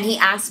 Yeah. And he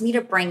asked me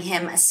to bring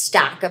him a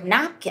stack of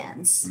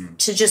napkins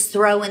to just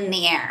throw in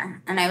the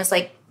air. And I was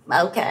like,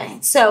 okay.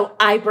 So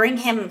I bring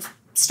him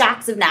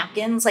stacks of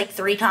napkins like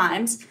 3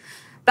 times.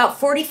 About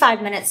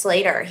 45 minutes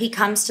later, he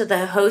comes to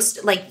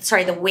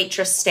the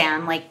waitress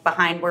stand, like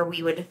behind where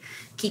we would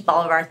keep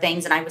all of our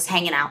things. And I was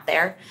hanging out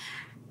there.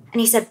 And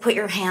he said, put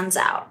your hands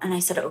out. And I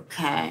said,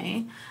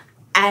 okay.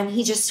 And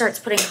he just starts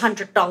putting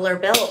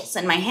 $100 bills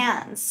in my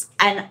hands.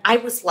 And I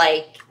was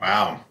like,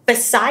 wow,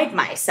 beside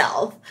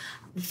myself.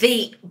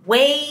 The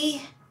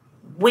way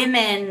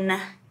women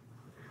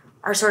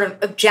are sort of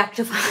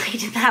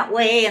objectified in that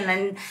way, and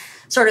then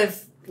sort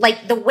of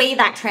like the way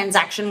that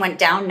transaction went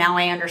down, now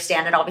I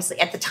understand it. Obviously,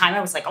 at the time,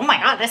 I was like, oh my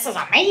God, this is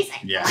amazing.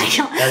 Yeah, like,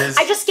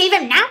 I just gave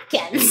him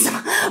napkins.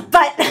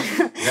 But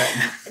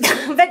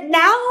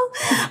now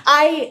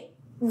I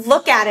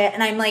look at it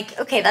and I'm like,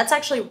 okay, that's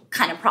actually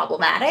kind of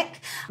problematic.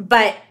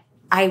 But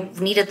I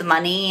needed the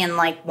money and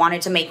like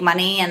wanted to make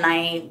money, and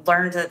I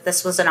learned that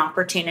this was an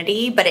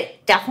opportunity. But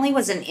it definitely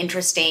was an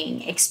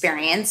interesting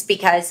experience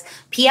because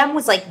PM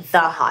was like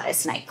the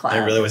hottest nightclub. It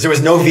really was. There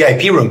was no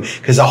VIP room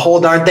because the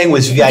whole darn thing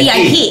was VIP.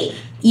 VIP.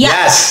 Yeah.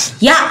 Yes.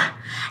 Yeah.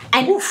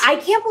 And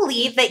I can't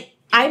believe that.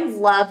 I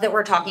love that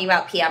we're talking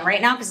about PM right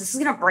now because this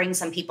is going to bring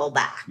some people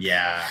back.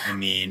 Yeah. I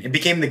mean, it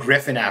became the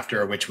Griffin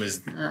after, which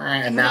was,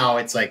 and now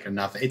it's like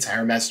enough. It's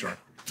Hermes store.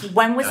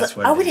 When was it?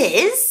 Oh, it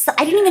is?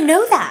 I didn't even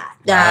know that.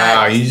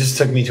 Wow, you just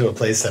took me to a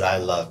place that I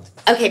loved.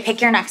 Okay, pick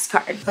your next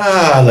card.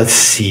 Let's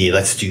see.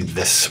 Let's do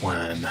this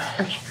one.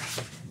 Okay.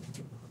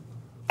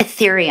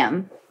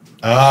 Ethereum.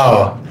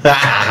 Oh.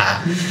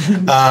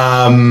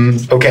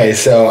 Okay,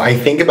 so I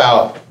think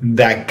about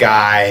that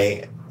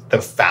guy,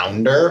 the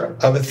founder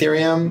of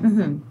Ethereum.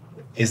 Mm-hmm.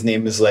 His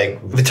name is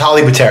like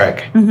Vitaly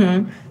Buterin.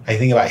 Mm-hmm. I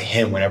think about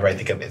him whenever I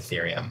think of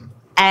Ethereum.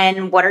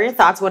 And what are your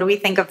thoughts? What do we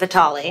think of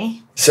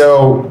Vitaly?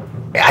 So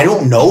I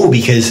don't know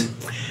because,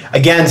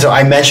 again, so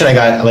I mentioned I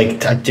got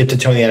like I dipped a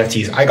toe in the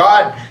NFTs. I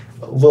got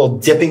a little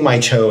dipping my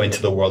toe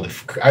into the world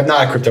of, I'm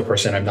not a crypto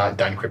person. I've not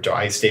done crypto.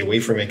 I stay away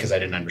from it because I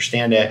didn't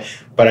understand it.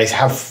 But I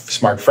have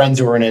smart friends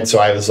who are in it. So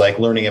I was like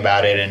learning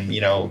about it and,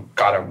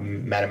 got a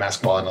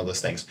MetaMask wallet and all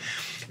those things.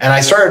 And I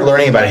started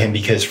learning about him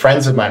because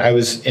friends of mine, I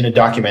was in a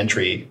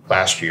documentary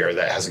last year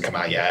that hasn't come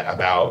out yet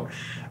about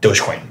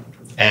Dogecoin.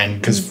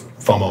 And because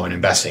FOMO and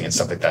investing and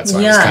stuff like that. So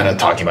I was kind of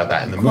talking about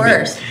that in the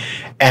movie.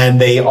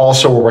 And they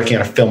also were working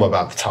on a film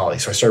about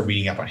Vitaly. So I started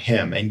reading up on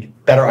him and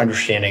better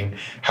understanding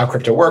how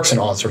crypto works and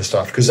all that sort of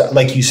stuff. Because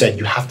like you said,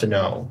 you have to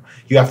know.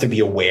 You have to be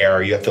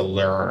aware. You have to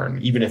learn,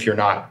 even if you're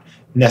not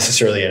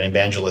necessarily an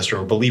evangelist or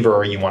a believer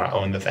or you want to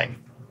own the thing.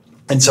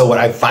 And so what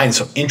I find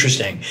so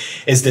interesting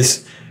is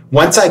this.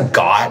 Once I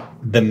got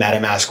the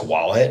MetaMask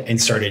wallet and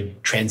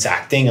started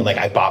transacting and like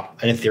I bought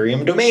an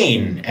Ethereum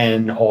domain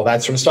and all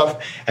that sort of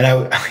stuff.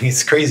 And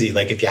it's crazy.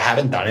 Like if you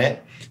haven't done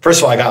it, first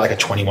of all, I got like a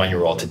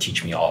 21-year-old to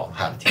teach me all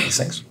how to do these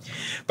things.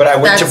 But I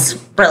went That's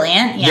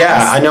brilliant. Yes.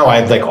 Yeah, I know.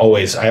 I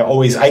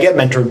get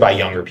mentored by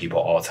younger people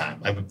all the time.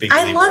 I'm a big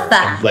believer. I love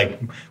that. In, like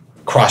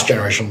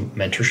cross-generational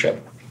mentorship.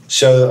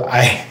 So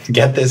I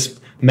get this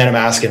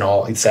MetaMask and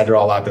all, set it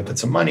all up and put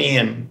some money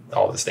and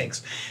all these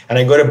things. And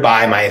I go to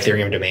buy my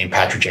Ethereum domain,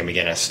 Patrick J.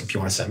 McGinnis. If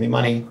you want to send me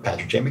money,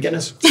 Patrick J.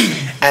 McGinnis.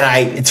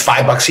 And it's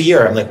 $5 a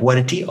year. I'm like, what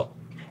a deal.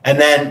 And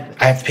then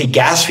I have to pay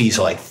gas fees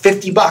of like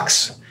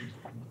 $50.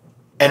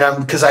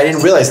 And because I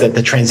didn't realize that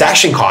the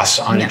transaction costs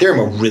on Ethereum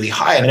were really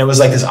high. And it was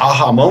like this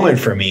aha moment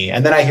for me.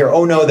 And then I hear,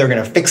 oh no, they're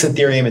going to fix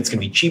Ethereum. It's going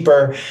to be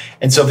cheaper.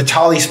 And so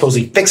Vitaly's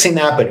supposedly fixing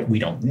that, but we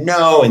don't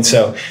know. And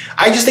so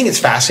I just think it's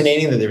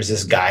fascinating that there's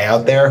this guy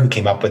out there who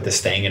came up with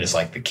this thing and is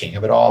like the king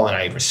of it all. And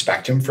I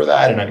respect him for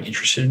that. And I'm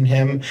interested in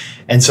him.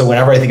 And so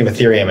whenever I think of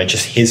Ethereum, it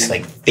just his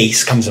like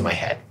face comes in my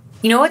head.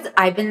 You know what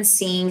I've been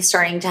seeing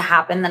starting to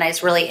happen that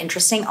is really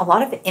interesting? A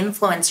lot of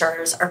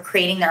influencers are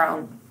creating their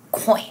own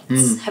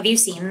coins. Have you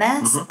seen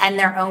this? Mm-hmm. And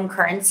their own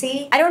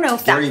currency? I don't know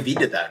if Gary Vee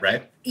did that,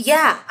 right?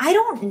 Yeah, I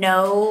don't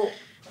know.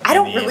 I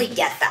don't really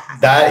get that.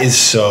 That is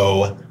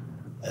so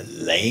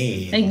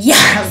lame.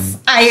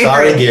 Yes, I agree.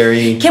 Sorry,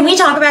 Gary. Can we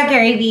talk about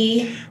Gary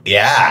Vee?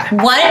 Yeah.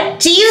 What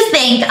do you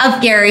think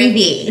of Gary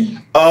Vee?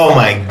 Oh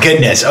my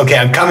goodness. Okay,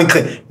 I'm coming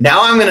clean.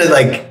 Now I'm going to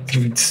like,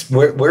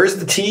 where's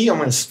the tea? I'm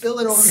going to spill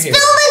it over here. Spill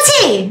the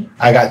tea.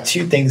 I got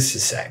two things to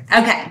say.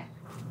 Okay.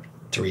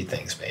 Three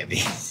things,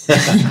 maybe.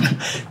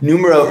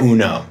 Numero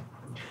uno.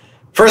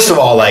 First of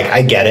all, like,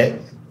 I get it.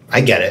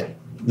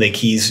 Like,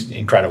 he's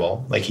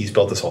incredible. Like, he's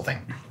built this whole thing.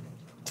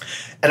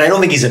 And I don't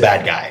think he's a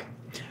bad guy.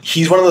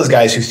 He's one of those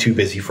guys who's too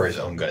busy for his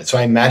own good. So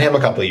I met him a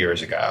couple of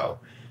years ago.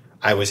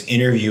 I was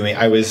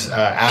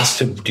asked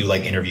to do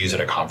like interviews at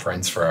a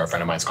conference for a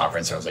friend of mine's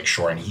conference. And I was like,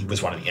 sure. And he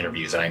was one of the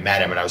interviews. And I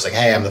met him and I was like,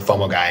 hey, I'm the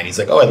FOMO guy. And he's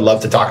like, oh, I'd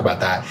love to talk about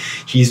that.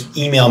 He's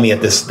emailed me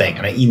at this thing.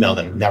 And I emailed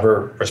him,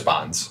 never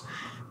responds.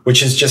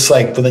 Which is just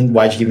like, well, then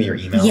why'd you give me your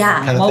email?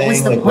 Yeah, kind of what thing?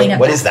 was the like, point of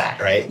what that? Is that,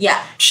 right?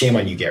 Yeah. Shame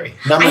on you, Gary.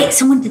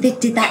 Someone did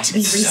that to me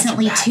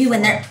recently too,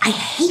 and I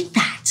hate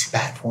that.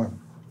 Bad form.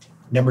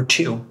 Number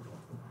two,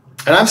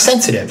 and I'm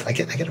sensitive. I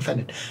get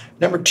offended.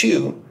 Number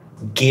two,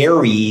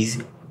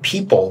 Gary's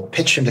people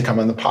pitched him to come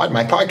on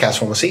my podcast,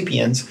 FOMO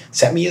Sapiens,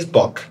 sent me his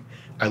book.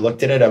 I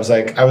looked at it. I was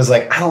like, I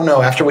don't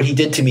know. After what he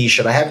did to me,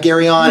 should I have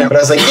Gary on? But I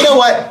was like, you know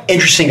what?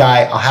 Interesting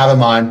guy. I'll have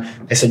him on.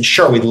 I said,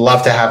 sure, we'd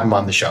love to have him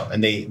on the show.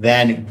 And they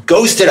then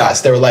ghosted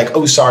us. They were like,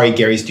 oh, sorry,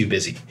 Gary's too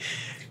busy.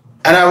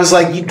 And I was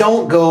like, you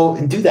don't go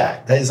and do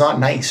that. That is not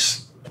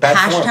nice.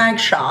 Hashtag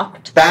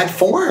shocked. Bad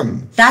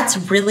form. That's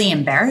really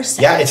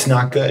embarrassing. Yeah, it's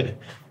not good.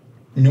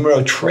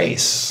 Numero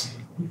tres.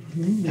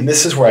 And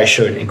this is where I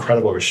showed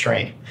incredible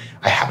restraint.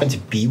 I happened to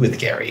be with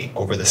Gary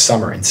over the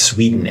summer in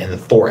Sweden in the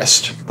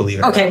forest, believe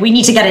it or not. Okay, we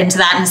need to get into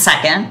that in a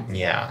second.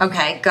 Yeah.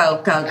 Okay,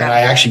 go. And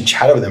I actually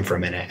chatted with him for a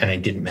minute, and I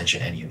didn't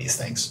mention any of these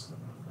things.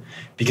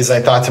 Because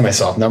I thought to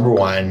myself, number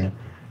one,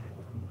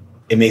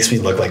 it makes me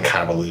look like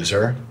kind of a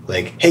loser.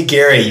 Like, hey,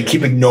 Gary, you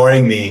keep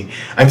ignoring me.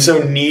 I'm so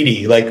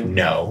needy. Like,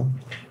 no.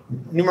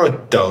 Numero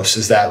dos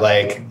is that,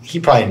 like, he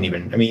probably didn't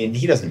even, I mean,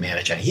 he doesn't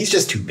manage it. He's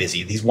just too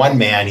busy. He's one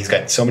man. He's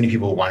got so many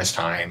people who want his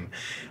time.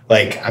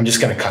 Like, I'm just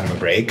going to cut him a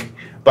break.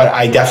 But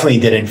I definitely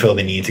didn't feel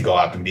the need to go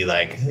up and be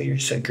like, oh, you're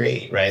so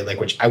great, right? Like,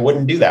 which I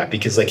wouldn't do that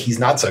because, like, he's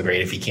not so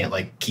great if he can't,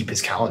 like, keep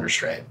his calendar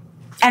straight.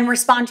 And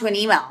respond to an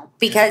email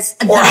because...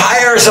 Or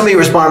hire somebody to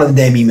respond to the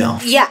damn email.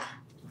 Yeah.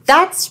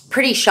 That's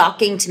pretty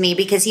shocking to me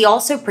because he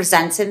also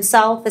presents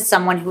himself as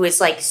someone who is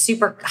like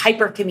super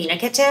hyper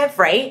communicative,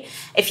 right?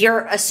 If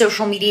you're a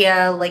social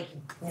media like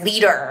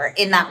leader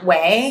in that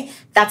way,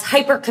 that's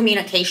hyper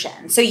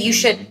communication. So you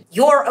should,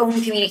 your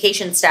own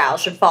communication style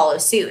should follow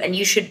suit and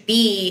you should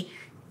be,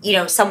 you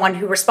know, someone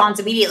who responds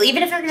immediately,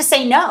 even if you're going to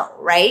say no,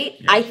 right?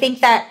 Yeah. I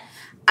think that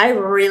I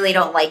really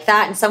don't like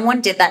that. And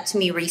someone did that to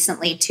me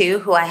recently too,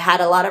 who I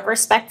had a lot of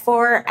respect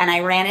for, and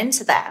I ran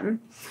into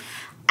them.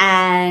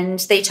 And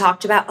they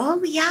talked about,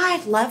 oh, yeah,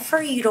 I'd love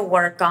for you to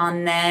work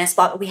on this.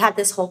 But we had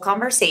this whole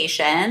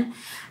conversation.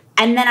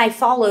 And then I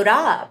followed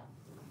up.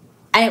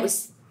 And it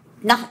was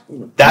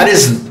nothing. That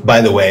is,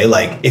 by the way,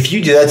 like, if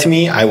you do that to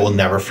me, I will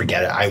never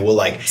forget it. I will,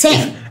 like,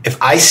 same.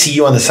 If I see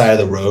you on the side of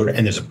the road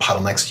and there's a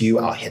puddle next to you,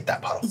 I'll hit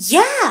that puddle.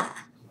 Yeah.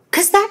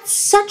 Because that's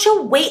such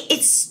a waste.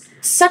 It's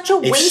such a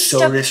waste. It's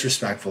so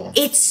disrespectful.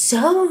 It's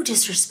so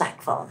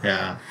disrespectful.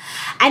 Yeah.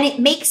 And it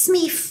makes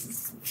me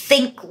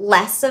think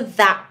less of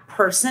that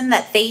person,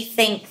 that they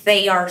think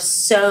they are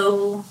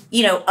so,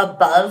 you know,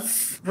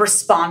 above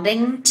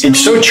responding to me.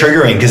 It's so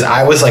triggering because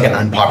I was like an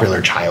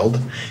unpopular child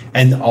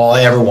and all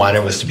I ever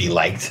wanted was to be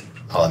liked.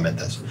 I'll admit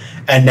this.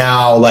 And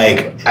now,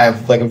 like, I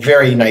have like a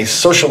very nice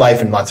social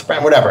life and lots of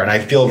friends, whatever. And I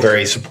feel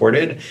very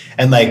supported.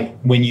 And like,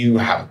 when you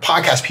have a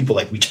podcast, people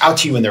like reach out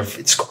to you and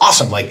it's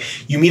awesome. Like,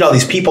 you meet all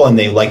these people and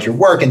they like your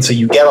work. And so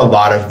you get a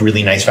lot of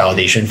really nice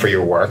validation for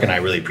your work. And I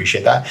really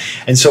appreciate that.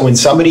 And so when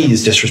somebody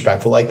is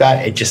disrespectful like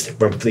that, it just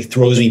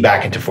throws me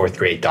back into fourth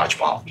grade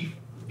dodgeball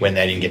when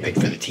I didn't get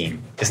picked for the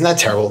team. Isn't that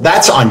terrible?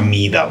 That's on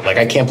me though. Like,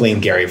 I can't blame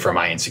Gary for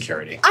my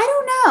insecurity. I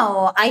don't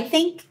know. I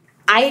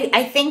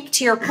think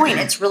to your point,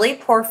 it's really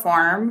poor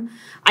form.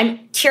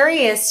 I'm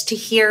curious to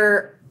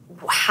hear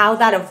how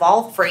that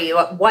evolved for you.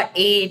 At what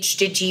age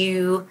did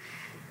you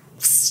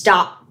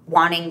stop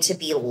wanting to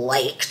be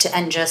liked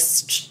and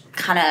just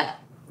kind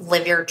of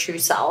live your true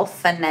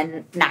self and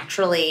then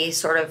naturally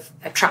sort of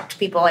attract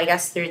people, I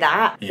guess, through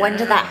that? Yeah. When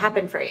did that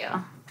happen for you?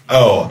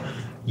 Oh,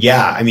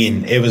 yeah. I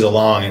mean, it was a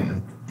long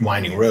and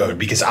winding road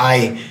because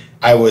I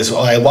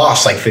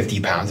lost like 50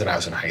 pounds when I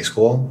was in high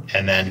school.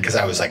 And then because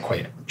I was like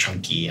quite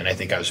chunky and I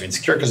think I was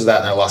insecure because of that.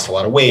 And I lost a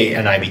lot of weight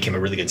and I became a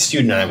really good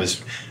student. And I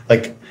was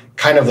like,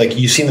 kind of like,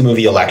 you've seen the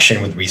movie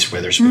Election with Reese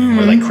Witherspoon,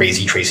 where like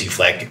crazy Tracy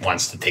Flick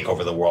wants to take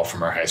over the world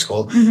from our high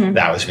school.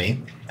 That was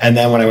me. And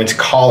then when I went to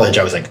college,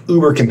 I was like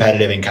uber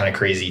competitive and kind of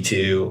crazy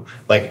too.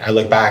 Like, I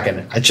look back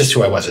and it's just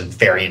who I was. It was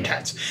very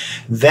intense.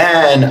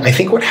 Then I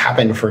think what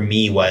happened for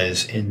me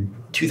was in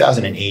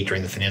 2008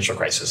 during the financial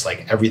crisis,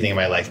 like everything in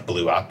my life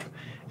blew up.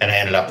 And I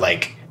ended up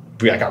like,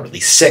 I got really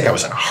sick. I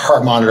was on a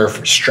heart monitor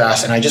for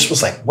stress. And I just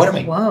was like, what am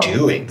I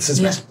doing? This is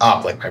messed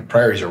up. Like, my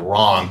priorities are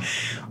wrong.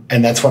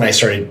 And that's when I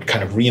started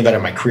kind of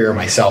reinventing my career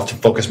myself to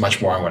focus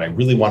much more on what I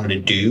really wanted to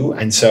do.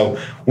 And so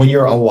when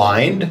you're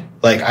aligned,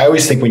 like, I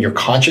always think when you're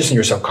conscious and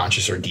your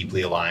subconscious are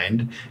deeply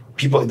aligned,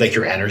 people, like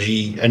your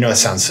energy, I know it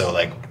sounds so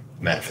like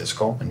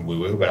metaphysical and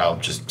woo-woo, but I'll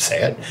just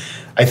say it.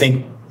 I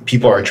think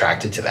people are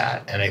attracted to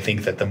that. And I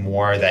think that the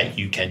more that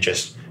you can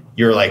just,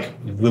 you're like,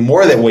 the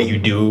more that what you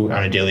do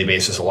on a daily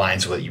basis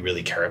aligns with what you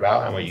really care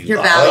about and what you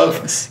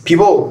love,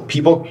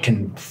 people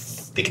can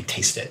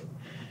taste it.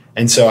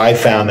 And so I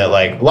found that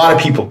like a lot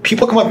of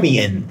people come up to me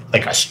in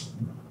like a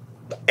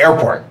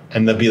airport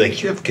and they'll be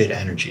like, you have good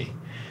energy.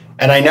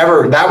 And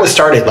that was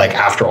started like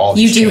after all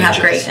these changes. Have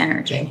great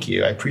energy. Thank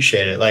you. I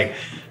appreciate it. Like,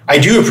 I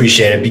do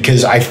appreciate it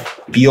because I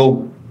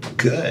feel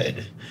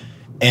good.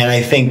 And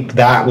I think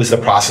that was the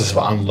process of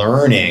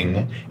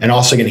unlearning and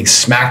also getting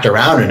smacked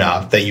around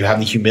enough that you have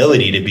the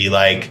humility to be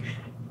like,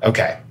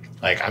 okay,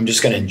 like, I'm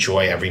just going to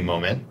enjoy every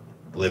moment,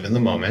 live in the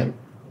moment,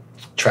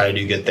 try to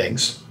do good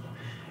things.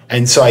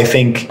 And so I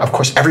think, of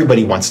course,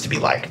 everybody wants to be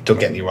liked, don't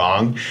get me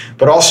wrong.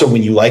 But also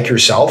when you like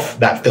yourself,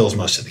 that fills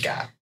most of the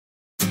gap.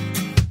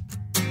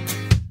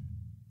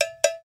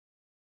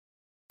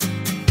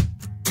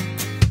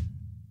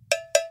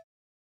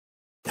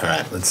 All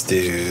right, let's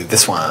do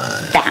this one.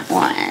 That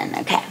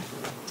one, okay.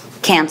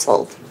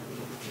 Canceled.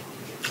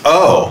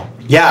 Oh,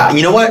 yeah.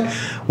 You know what?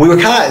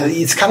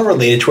 It's kind of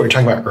related to what we were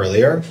talking about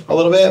earlier a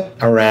little bit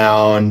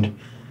around,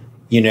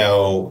 you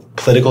know,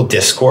 political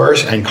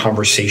discourse and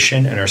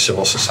conversation in our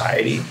civil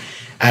society.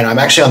 And I'm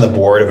actually on the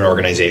board of an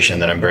organization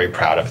that I'm very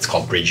proud of. It's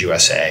called Bridge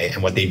USA.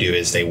 And what they do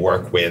is they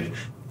work with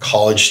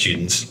college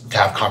students to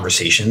have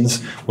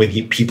conversations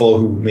with people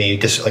who may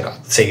just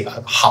say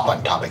a hot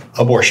button topic,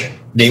 abortion.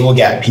 They will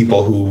get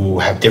people who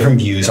have different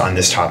views on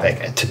this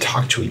topic to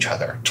talk to each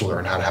other, to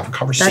learn how to have a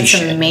conversation.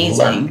 That's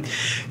amazing.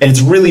 And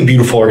it's a really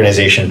beautiful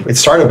organization. It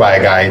started by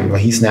a guy, well,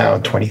 he's now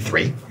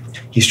 23.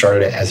 He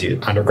started it as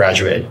an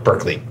undergraduate at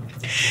Berkeley.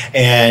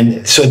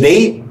 And so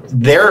they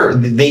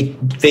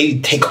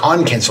take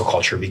on cancel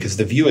culture because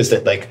the view is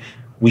that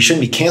we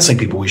shouldn't be canceling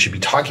people. We should be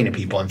talking to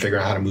people and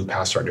figuring out how to move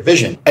past our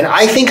division. And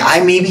I think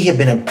I maybe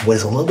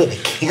was a little bit of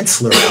a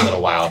canceller for a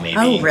little while, maybe.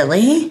 Oh,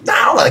 really?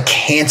 Not a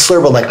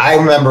canceller, but I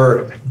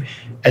remember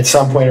at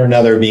some point or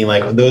another being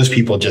those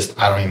people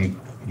I don't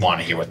even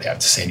want to hear what they have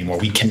to say anymore.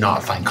 We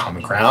cannot find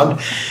common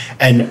ground.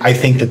 And I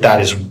think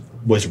that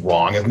was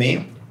wrong of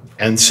me.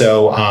 And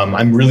so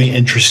I'm really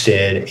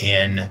interested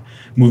in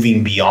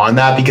moving beyond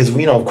that because,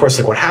 of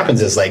course, what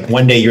happens is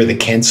one day you're the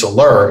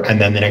canceller and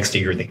then the next day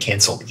you're the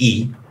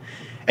cancelee.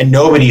 And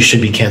nobody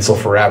should be canceled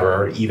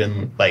forever,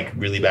 even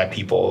really bad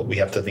people. We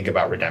have to think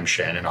about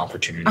redemption and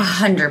opportunity.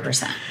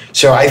 100%.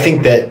 So I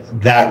think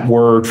that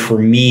word for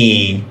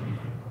me,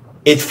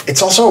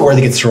 it's also a word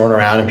that gets thrown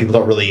around and people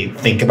don't really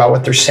think about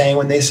what they're saying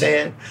when they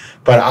say it.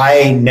 But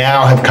I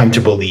now have come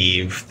to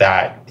believe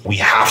that we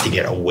have to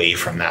get away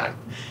from that.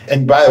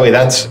 And by the way,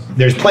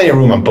 there's plenty of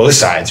room on both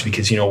sides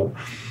because,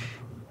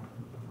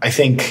 I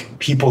think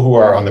people who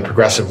are on the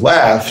progressive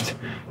left,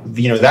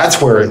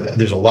 that's where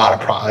there's a lot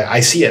of I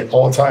see it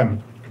all the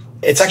time.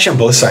 It's actually on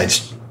both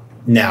sides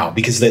now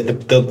because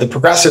the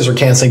progressives are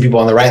canceling people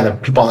on the right and the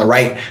people on the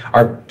right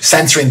are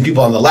censoring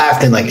people on the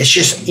left. And it's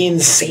just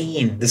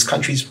insane. This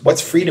country's,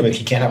 what's freedom if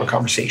you can't have a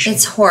conversation?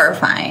 It's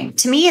horrifying.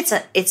 To me,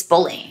 it's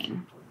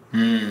bullying.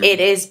 It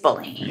is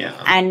bullying.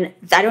 Yeah. And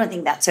I don't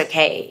think that's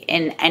okay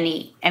in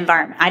any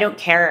environment. I don't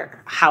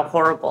care how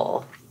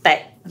horrible,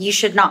 but you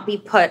should not be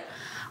put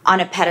on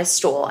a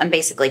pedestal and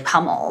basically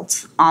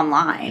pummeled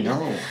online.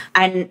 No.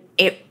 And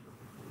it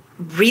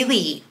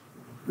really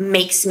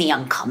makes me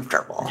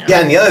uncomfortable.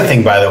 Yeah, and the other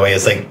thing, by the way,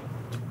 is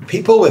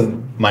people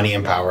with money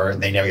and power,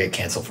 they never get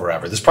canceled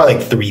forever. There's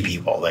probably 3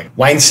 people,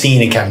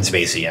 Weinstein and Kevin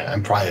Spacey,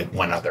 and probably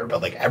one other,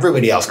 but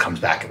everybody else comes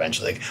back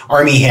eventually.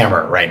 Armie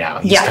Hammer right now,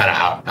 he's kind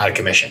of out of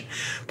commission.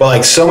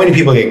 But so many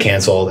people get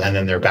canceled and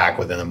then they're back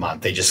within a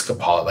month. They just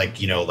call it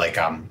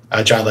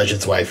John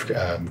Legend's wife,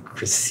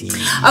 Chrissy.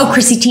 Oh,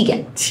 Chrissy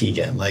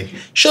Teigen.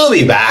 She'll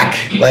be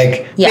back.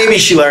 Maybe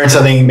she learned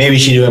something, maybe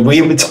she didn't.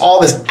 It's all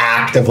this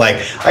act of I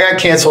got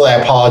canceled, I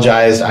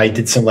apologized, I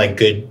did some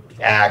good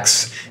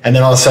acts, and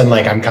then all of a sudden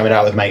I'm coming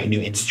out with my new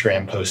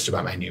Instagram post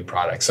about my new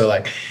product. So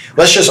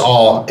let's just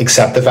all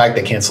accept the fact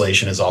that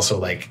cancellation is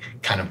also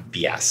kind of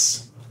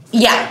BS.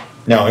 Yeah.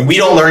 No, and we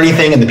don't learn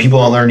anything and the people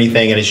don't learn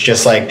anything, and it's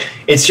just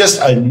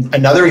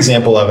another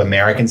example of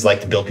Americans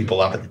like to build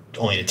people up and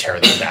only to tear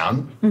them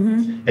down.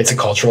 Mm-hmm. It's a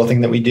cultural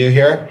thing that we do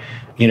here.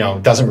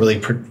 Doesn't really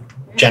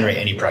generate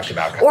any productive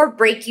outcome. Or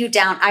break you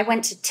down. I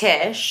went to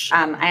Tisch.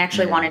 I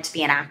actually wanted to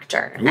be an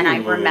actor. Ooh. And I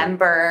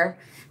remember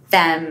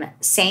them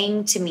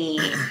saying to me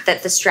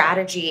that the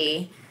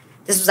strategy,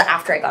 this was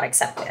after I got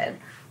accepted,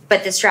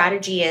 but the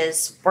strategy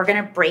is we're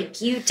going to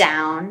break you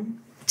down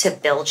to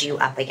build you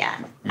up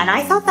again. And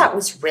I thought that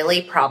was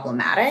really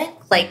problematic.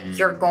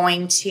 You're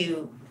going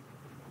to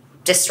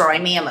destroy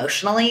me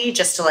emotionally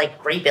just to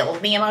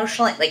rebuild me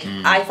emotionally.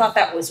 I thought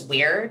that was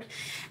weird.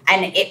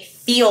 And it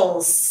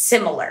feels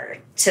similar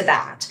to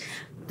that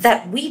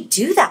we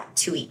do that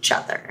to each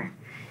other.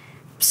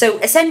 So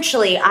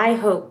essentially, I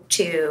hope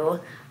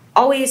to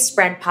always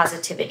spread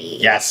positivity.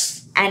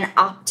 Yes. And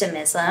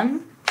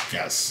optimism.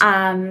 Yes.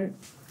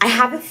 I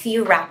have a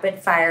few rapid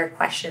fire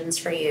questions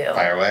for you.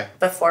 Fire away.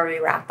 Before we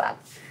wrap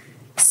up.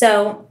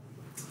 So,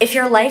 if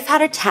your life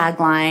had a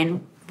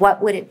tagline,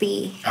 what would it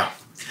be? Oh,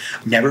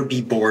 never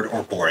be bored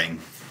or boring.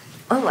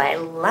 Oh, I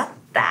love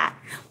that.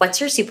 What's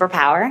your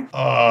superpower?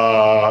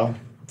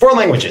 4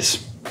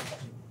 languages.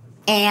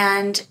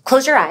 And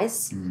close your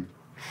eyes.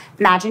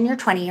 Imagine you're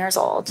 20 years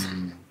old.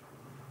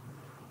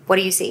 What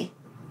do you see?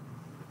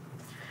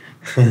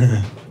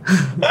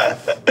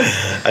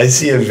 I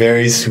see a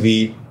very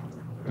sweet,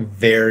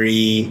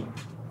 very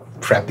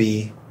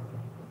preppy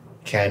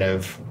kind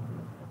of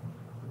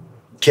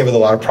kid with a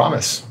lot of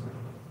promise.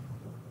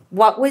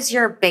 What was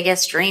your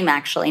biggest dream,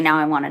 actually? Now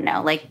I want to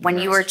know. When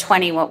you were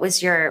 20, what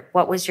was your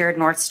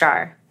North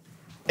Star?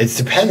 It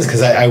depends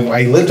because I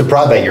lived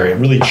abroad that year. It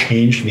really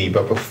changed me.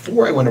 But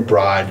before I went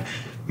abroad,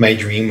 my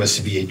dream was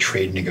to be a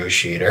trade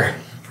negotiator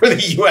for the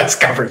U.S.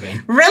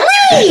 government.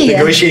 Really?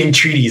 Negotiating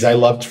treaties. I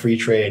loved free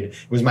trade. It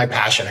was my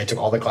passion. I took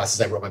all the classes.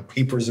 I wrote my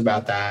papers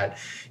about that.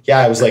 Yeah,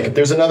 I was if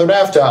there's another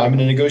NAFTA, I'm going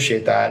to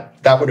negotiate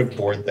that. That would have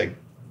bored the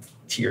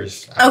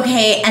tears.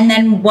 Okay, and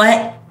then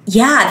what?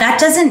 Yeah, that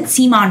doesn't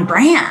seem on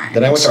brand.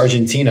 Then I went to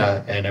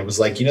Argentina, and it was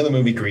the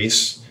movie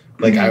Grease?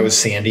 I was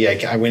Sandy.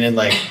 I went in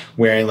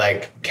wearing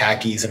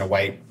khakis and a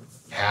white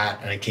hat,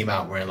 and I came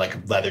out wearing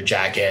a leather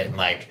jacket and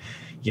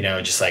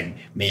just like,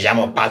 me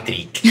llamo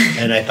Patrick.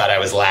 And I thought I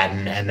was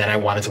Latin. And then I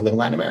wanted to live in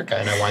Latin America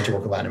and I wanted to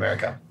work in Latin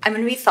America. I'm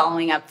going to be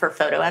following up for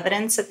photo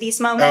evidence at these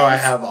moments. Oh,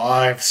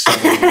 I have so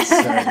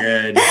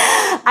good.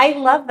 I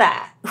love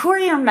that. Who are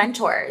your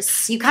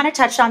mentors? You kind of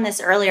touched on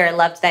this earlier. I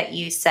loved that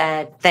you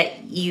said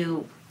that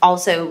you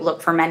also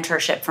look for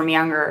mentorship from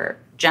younger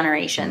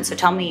generations. So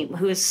tell me,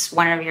 who's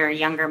one of your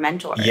younger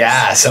mentors?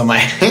 Yeah, so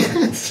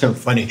it's so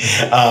funny.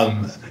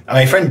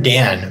 My friend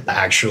Dan,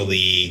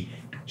 actually,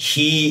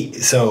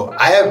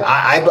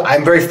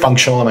 I'm very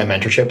functional in my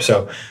mentorship.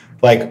 So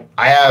like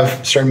I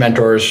have certain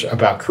mentors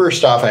about career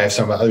stuff. I have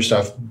some other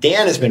stuff.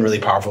 Dan has been really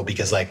powerful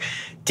because like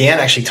Dan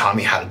actually taught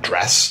me how to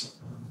dress.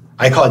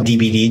 I call it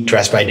DBD,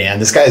 Dress by Dan.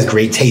 This guy has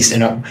great taste.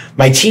 And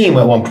my team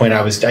at one point,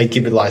 I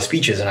give a lot of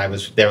speeches and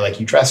they were like,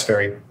 you dress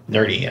very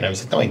nerdy. And I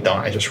was like, no, I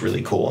don't. I'm just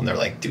really cool. And they're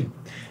like, dude,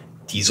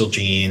 Diesel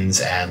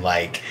jeans and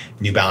like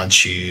New Balance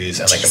shoes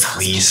and like a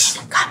fleece.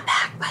 Come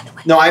back, by the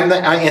way. No, I'm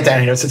anti.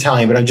 I know it's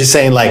Italian, but I'm just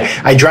saying like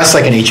I dress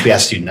like an HBS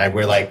student. I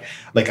wear like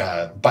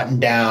a button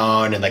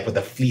down and like with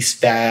a fleece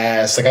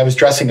vest. Like I was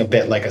dressing a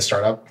bit like a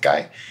startup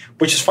guy,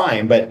 which is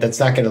fine, but that's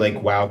not going to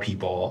like wow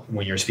people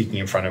when you're speaking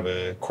in front of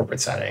a corporate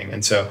setting.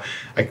 And so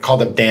I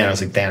called up Dan. I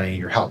was like, Dan, I need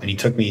your help. And he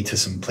took me to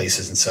some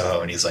places in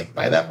Soho and he's like,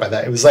 buy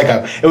that. It was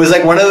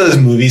like one of those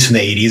movies from the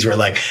 80s where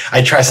like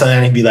I'd try something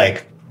and he'd be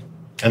like,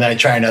 and then I'd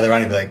try another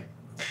one and he'd be like,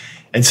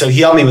 and so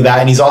he helped me with that.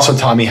 And he's also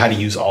taught me how to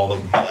use all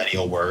the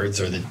millennial words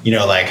or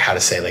like how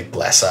to say like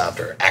bless up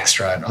or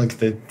extra.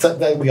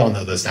 And like we all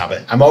know those now,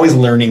 but I'm always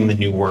learning the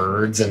new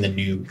words and the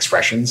new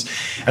expressions.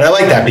 And I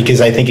like that because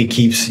I think it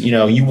keeps,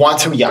 you want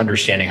to be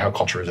understanding how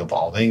culture is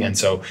evolving. And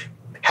so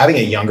having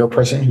a younger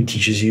person who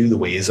teaches you the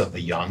ways of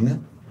the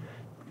young,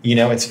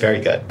 it's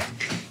very good.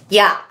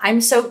 Yeah,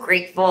 I'm so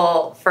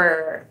grateful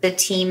for the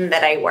team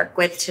that I work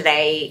with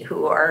today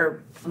who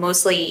are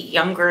mostly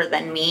younger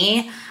than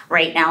me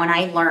right now, and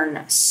I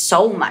learn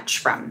so much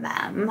from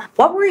them.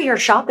 What were your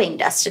shopping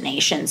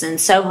destinations in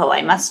Soho?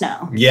 I must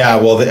know. Yeah,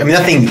 well,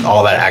 nothing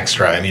all that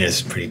extra.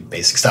 It's pretty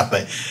basic stuff,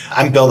 but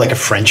I'm built like a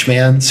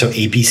Frenchman. So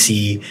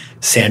APC,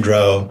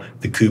 Sandro,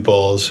 the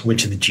Couples, went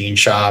to the jean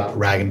shop,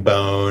 Rag &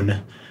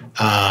 Bone,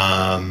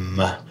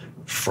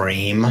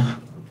 Frame.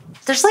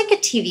 There's like a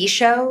TV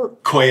show.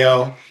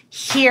 Koyo.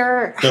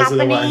 Here Those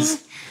happening. Are the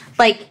ones.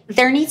 Like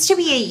there needs to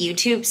be a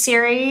YouTube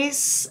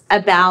series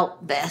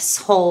about this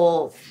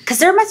whole, because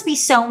there must be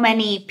so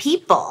many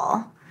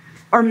people,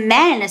 or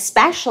men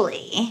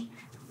especially,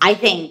 I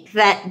think,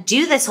 that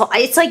do this whole,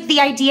 it's like the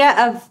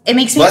idea of, it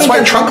makes me that's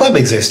why Trunk Club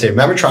existed.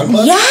 Remember Trunk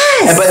Club?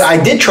 Yes. But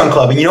I did Trunk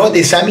Club, and you know what?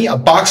 They sent me a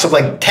box of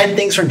like 10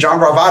 things from John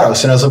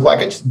Bravados, and I was like, well,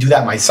 I could just do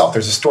that myself.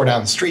 There's a store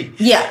down the street.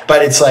 Yeah.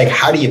 But it's like,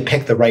 how do you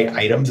pick the right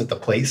items at the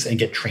place and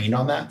get trained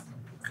on that?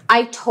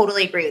 I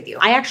totally agree with you.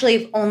 I actually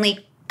have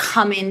only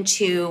come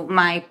into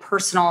my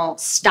personal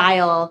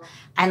style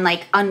and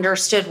like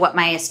understood what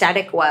my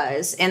aesthetic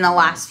was in the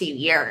last few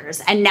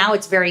years. And now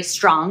it's very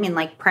strong and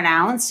like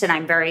pronounced, and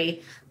I'm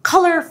very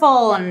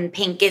colorful, and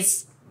pink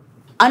is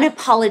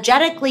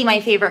unapologetically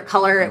my favorite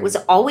color. It was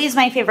always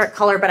my favorite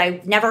color, but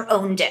I never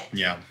owned it.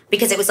 Yeah.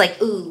 Because it was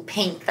like, ooh,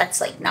 pink, that's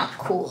like not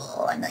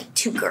cool and like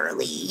too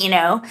girly,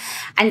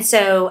 And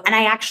so, and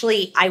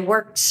I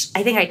worked,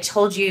 I think I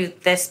told you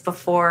this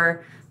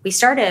before we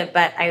started,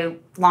 but I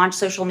launched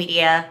social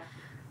media,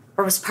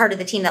 or was part of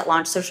the team that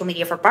launched social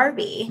media for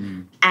Barbie.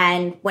 Mm.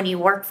 And when you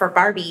work for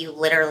Barbie, you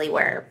literally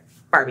wear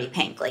Barbie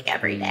pink like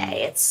every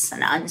day. It's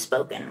an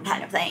unspoken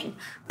kind of thing.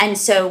 And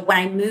so when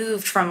I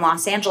moved from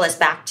Los Angeles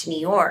back to New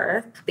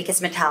York, because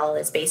Mattel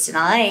is based in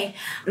LA,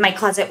 my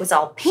closet was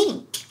all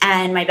pink.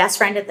 And my best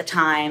friend at the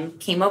time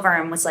came over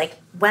and was like,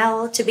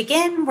 well, to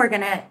begin, we're going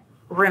to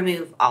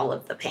remove all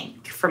of the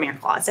pink from your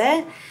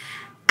closet.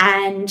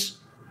 And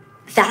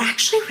that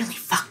actually really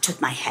fucked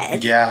with my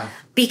head. Yeah.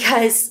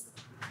 Because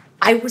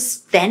I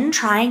was then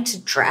trying to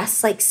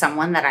dress like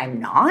someone that I'm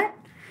not.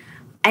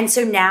 And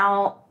so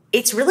now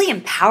it's really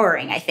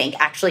empowering, I think,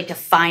 actually to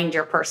find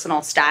your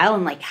personal style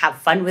and like have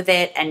fun with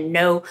it and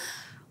know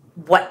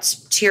what,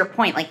 to your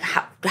point, like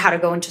how to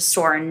go into a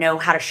store and know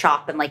how to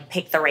shop and like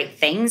pick the right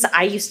things.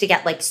 I used to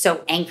get like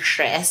so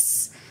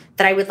anxious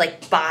that I would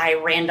like buy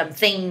random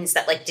things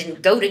that like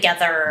didn't go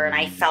together, and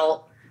I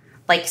felt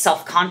like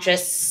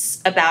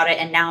self-conscious about it.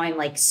 And now I'm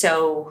like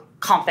so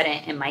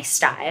confident in my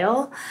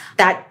style.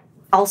 That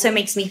also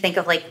makes me think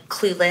of like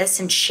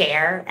Clueless and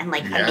Cher and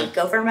like a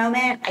makeover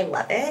moment. I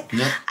love it.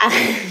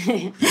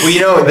 Yeah.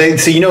 Well,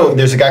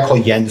 there's a guy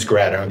called Jens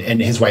Greta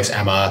and his wife's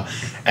Emma,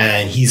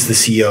 and he's the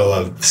CEO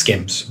of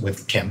Skims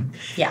with Kim.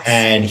 Yes.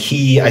 And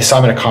I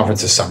saw him at a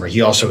conference this summer.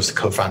 He also is the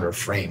co-founder of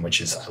Frame, which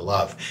is I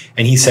love.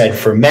 And he said,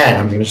 for men,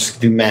 I'm going to just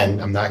do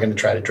men. I'm not going to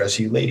try to dress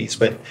you ladies,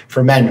 but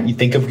for men, you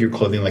think of your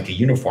clothing like a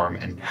uniform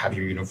and have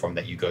your uniform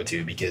that you go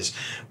to, because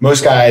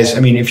most guys,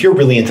 if you're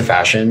really into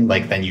fashion,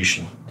 like then you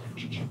should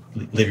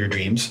live your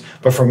dreams.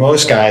 But for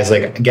most guys,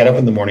 like get up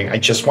in the morning, I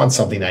just want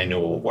something that I know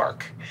will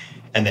work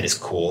and that is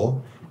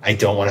cool. I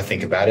don't want to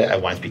think about it. I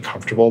want it to be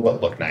comfortable,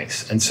 but look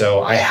nice. And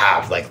so I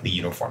have like the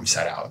uniform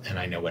set out and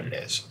I know what it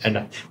is.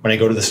 And when I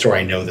go to the store,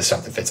 I know the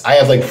stuff that fits. I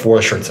have like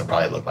 4 shirts that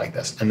probably look like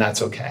this, and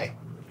that's okay.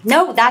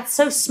 No, that's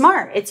so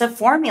smart. It's a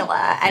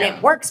formula and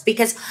it works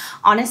because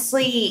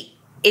honestly,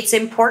 it's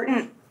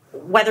important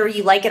whether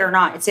you like it or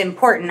not. It's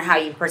important how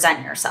you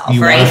present yourself.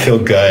 You right? want to feel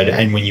good.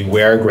 And when you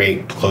wear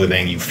great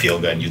clothing, you feel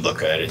good, you look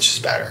good. It's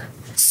just better.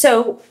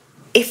 So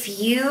if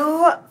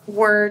you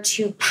were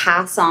to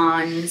pass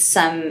on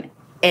some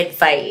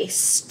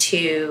advice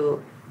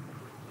to,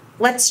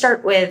 let's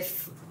start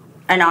with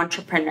an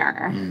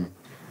entrepreneur.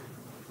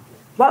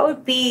 What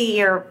would be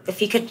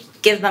if you could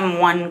give them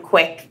one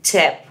quick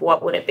tip,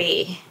 what would it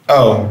be?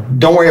 Oh,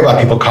 don't worry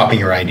about people copying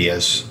your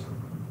ideas.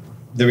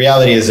 The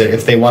reality is that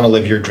if they want to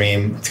live your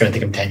dream, it's going to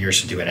take them 10 years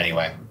to do it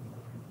anyway.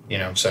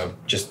 So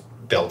just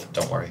build,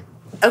 don't worry.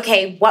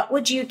 Okay, what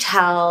would you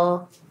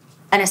tell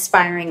an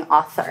aspiring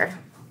author?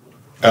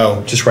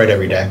 Oh, just write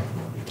every day.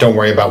 Don't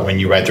worry about when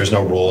you write. There's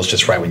no rules.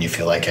 Just write when you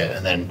feel like it.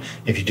 And then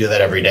if you do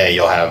that every day,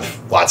 you'll have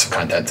lots of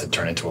content to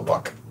turn into a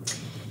book.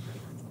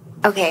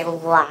 Okay,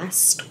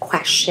 last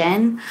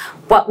question.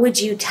 What would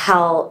you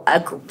tell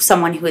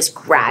someone who is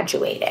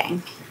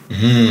graduating?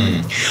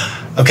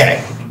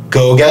 Okay,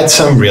 go get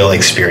some real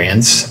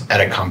experience at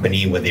a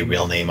company with a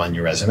real name on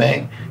your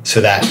resume so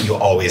that you'll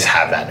always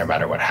have that no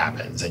matter what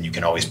happens. And you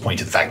can always point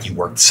to the fact you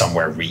worked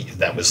somewhere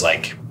that was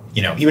like,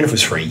 even if it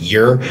was for a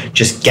year,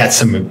 just get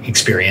some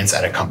experience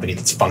at a company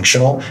that's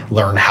functional,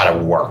 learn how to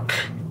work,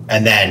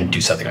 and then do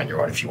something on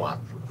your own if you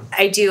want.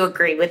 I do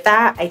agree with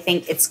that. I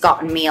think it's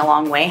gotten me a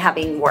long way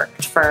having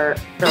worked for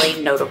really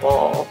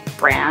notable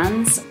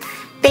brands.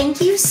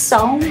 Thank you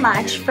so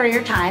much for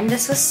your time.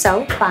 This was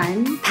so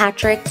fun.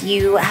 Patrick,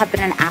 you have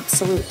been an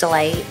absolute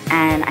delight,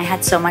 and I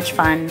had so much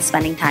fun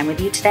spending time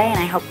with you today, and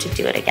I hope to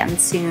do it again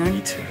soon.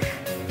 Me too.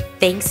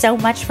 Thanks so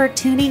much for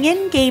tuning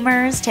in,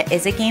 gamers, to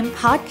Is a Game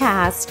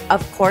podcast.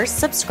 Of course,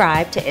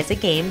 subscribe to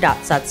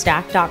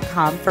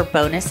isagame.substack.com for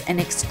bonus and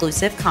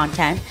exclusive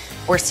content.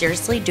 We're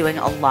seriously doing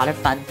a lot of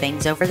fun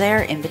things over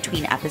there in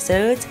between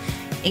episodes,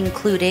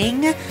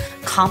 including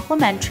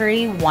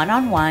complimentary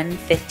one-on-one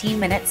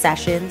 15-minute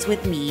sessions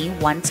with me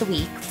once a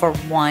week for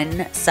one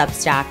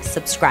Substack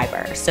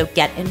subscriber. So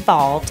get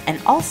involved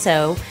and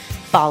also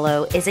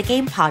follow Is a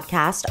Game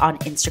podcast on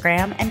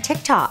Instagram and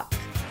TikTok.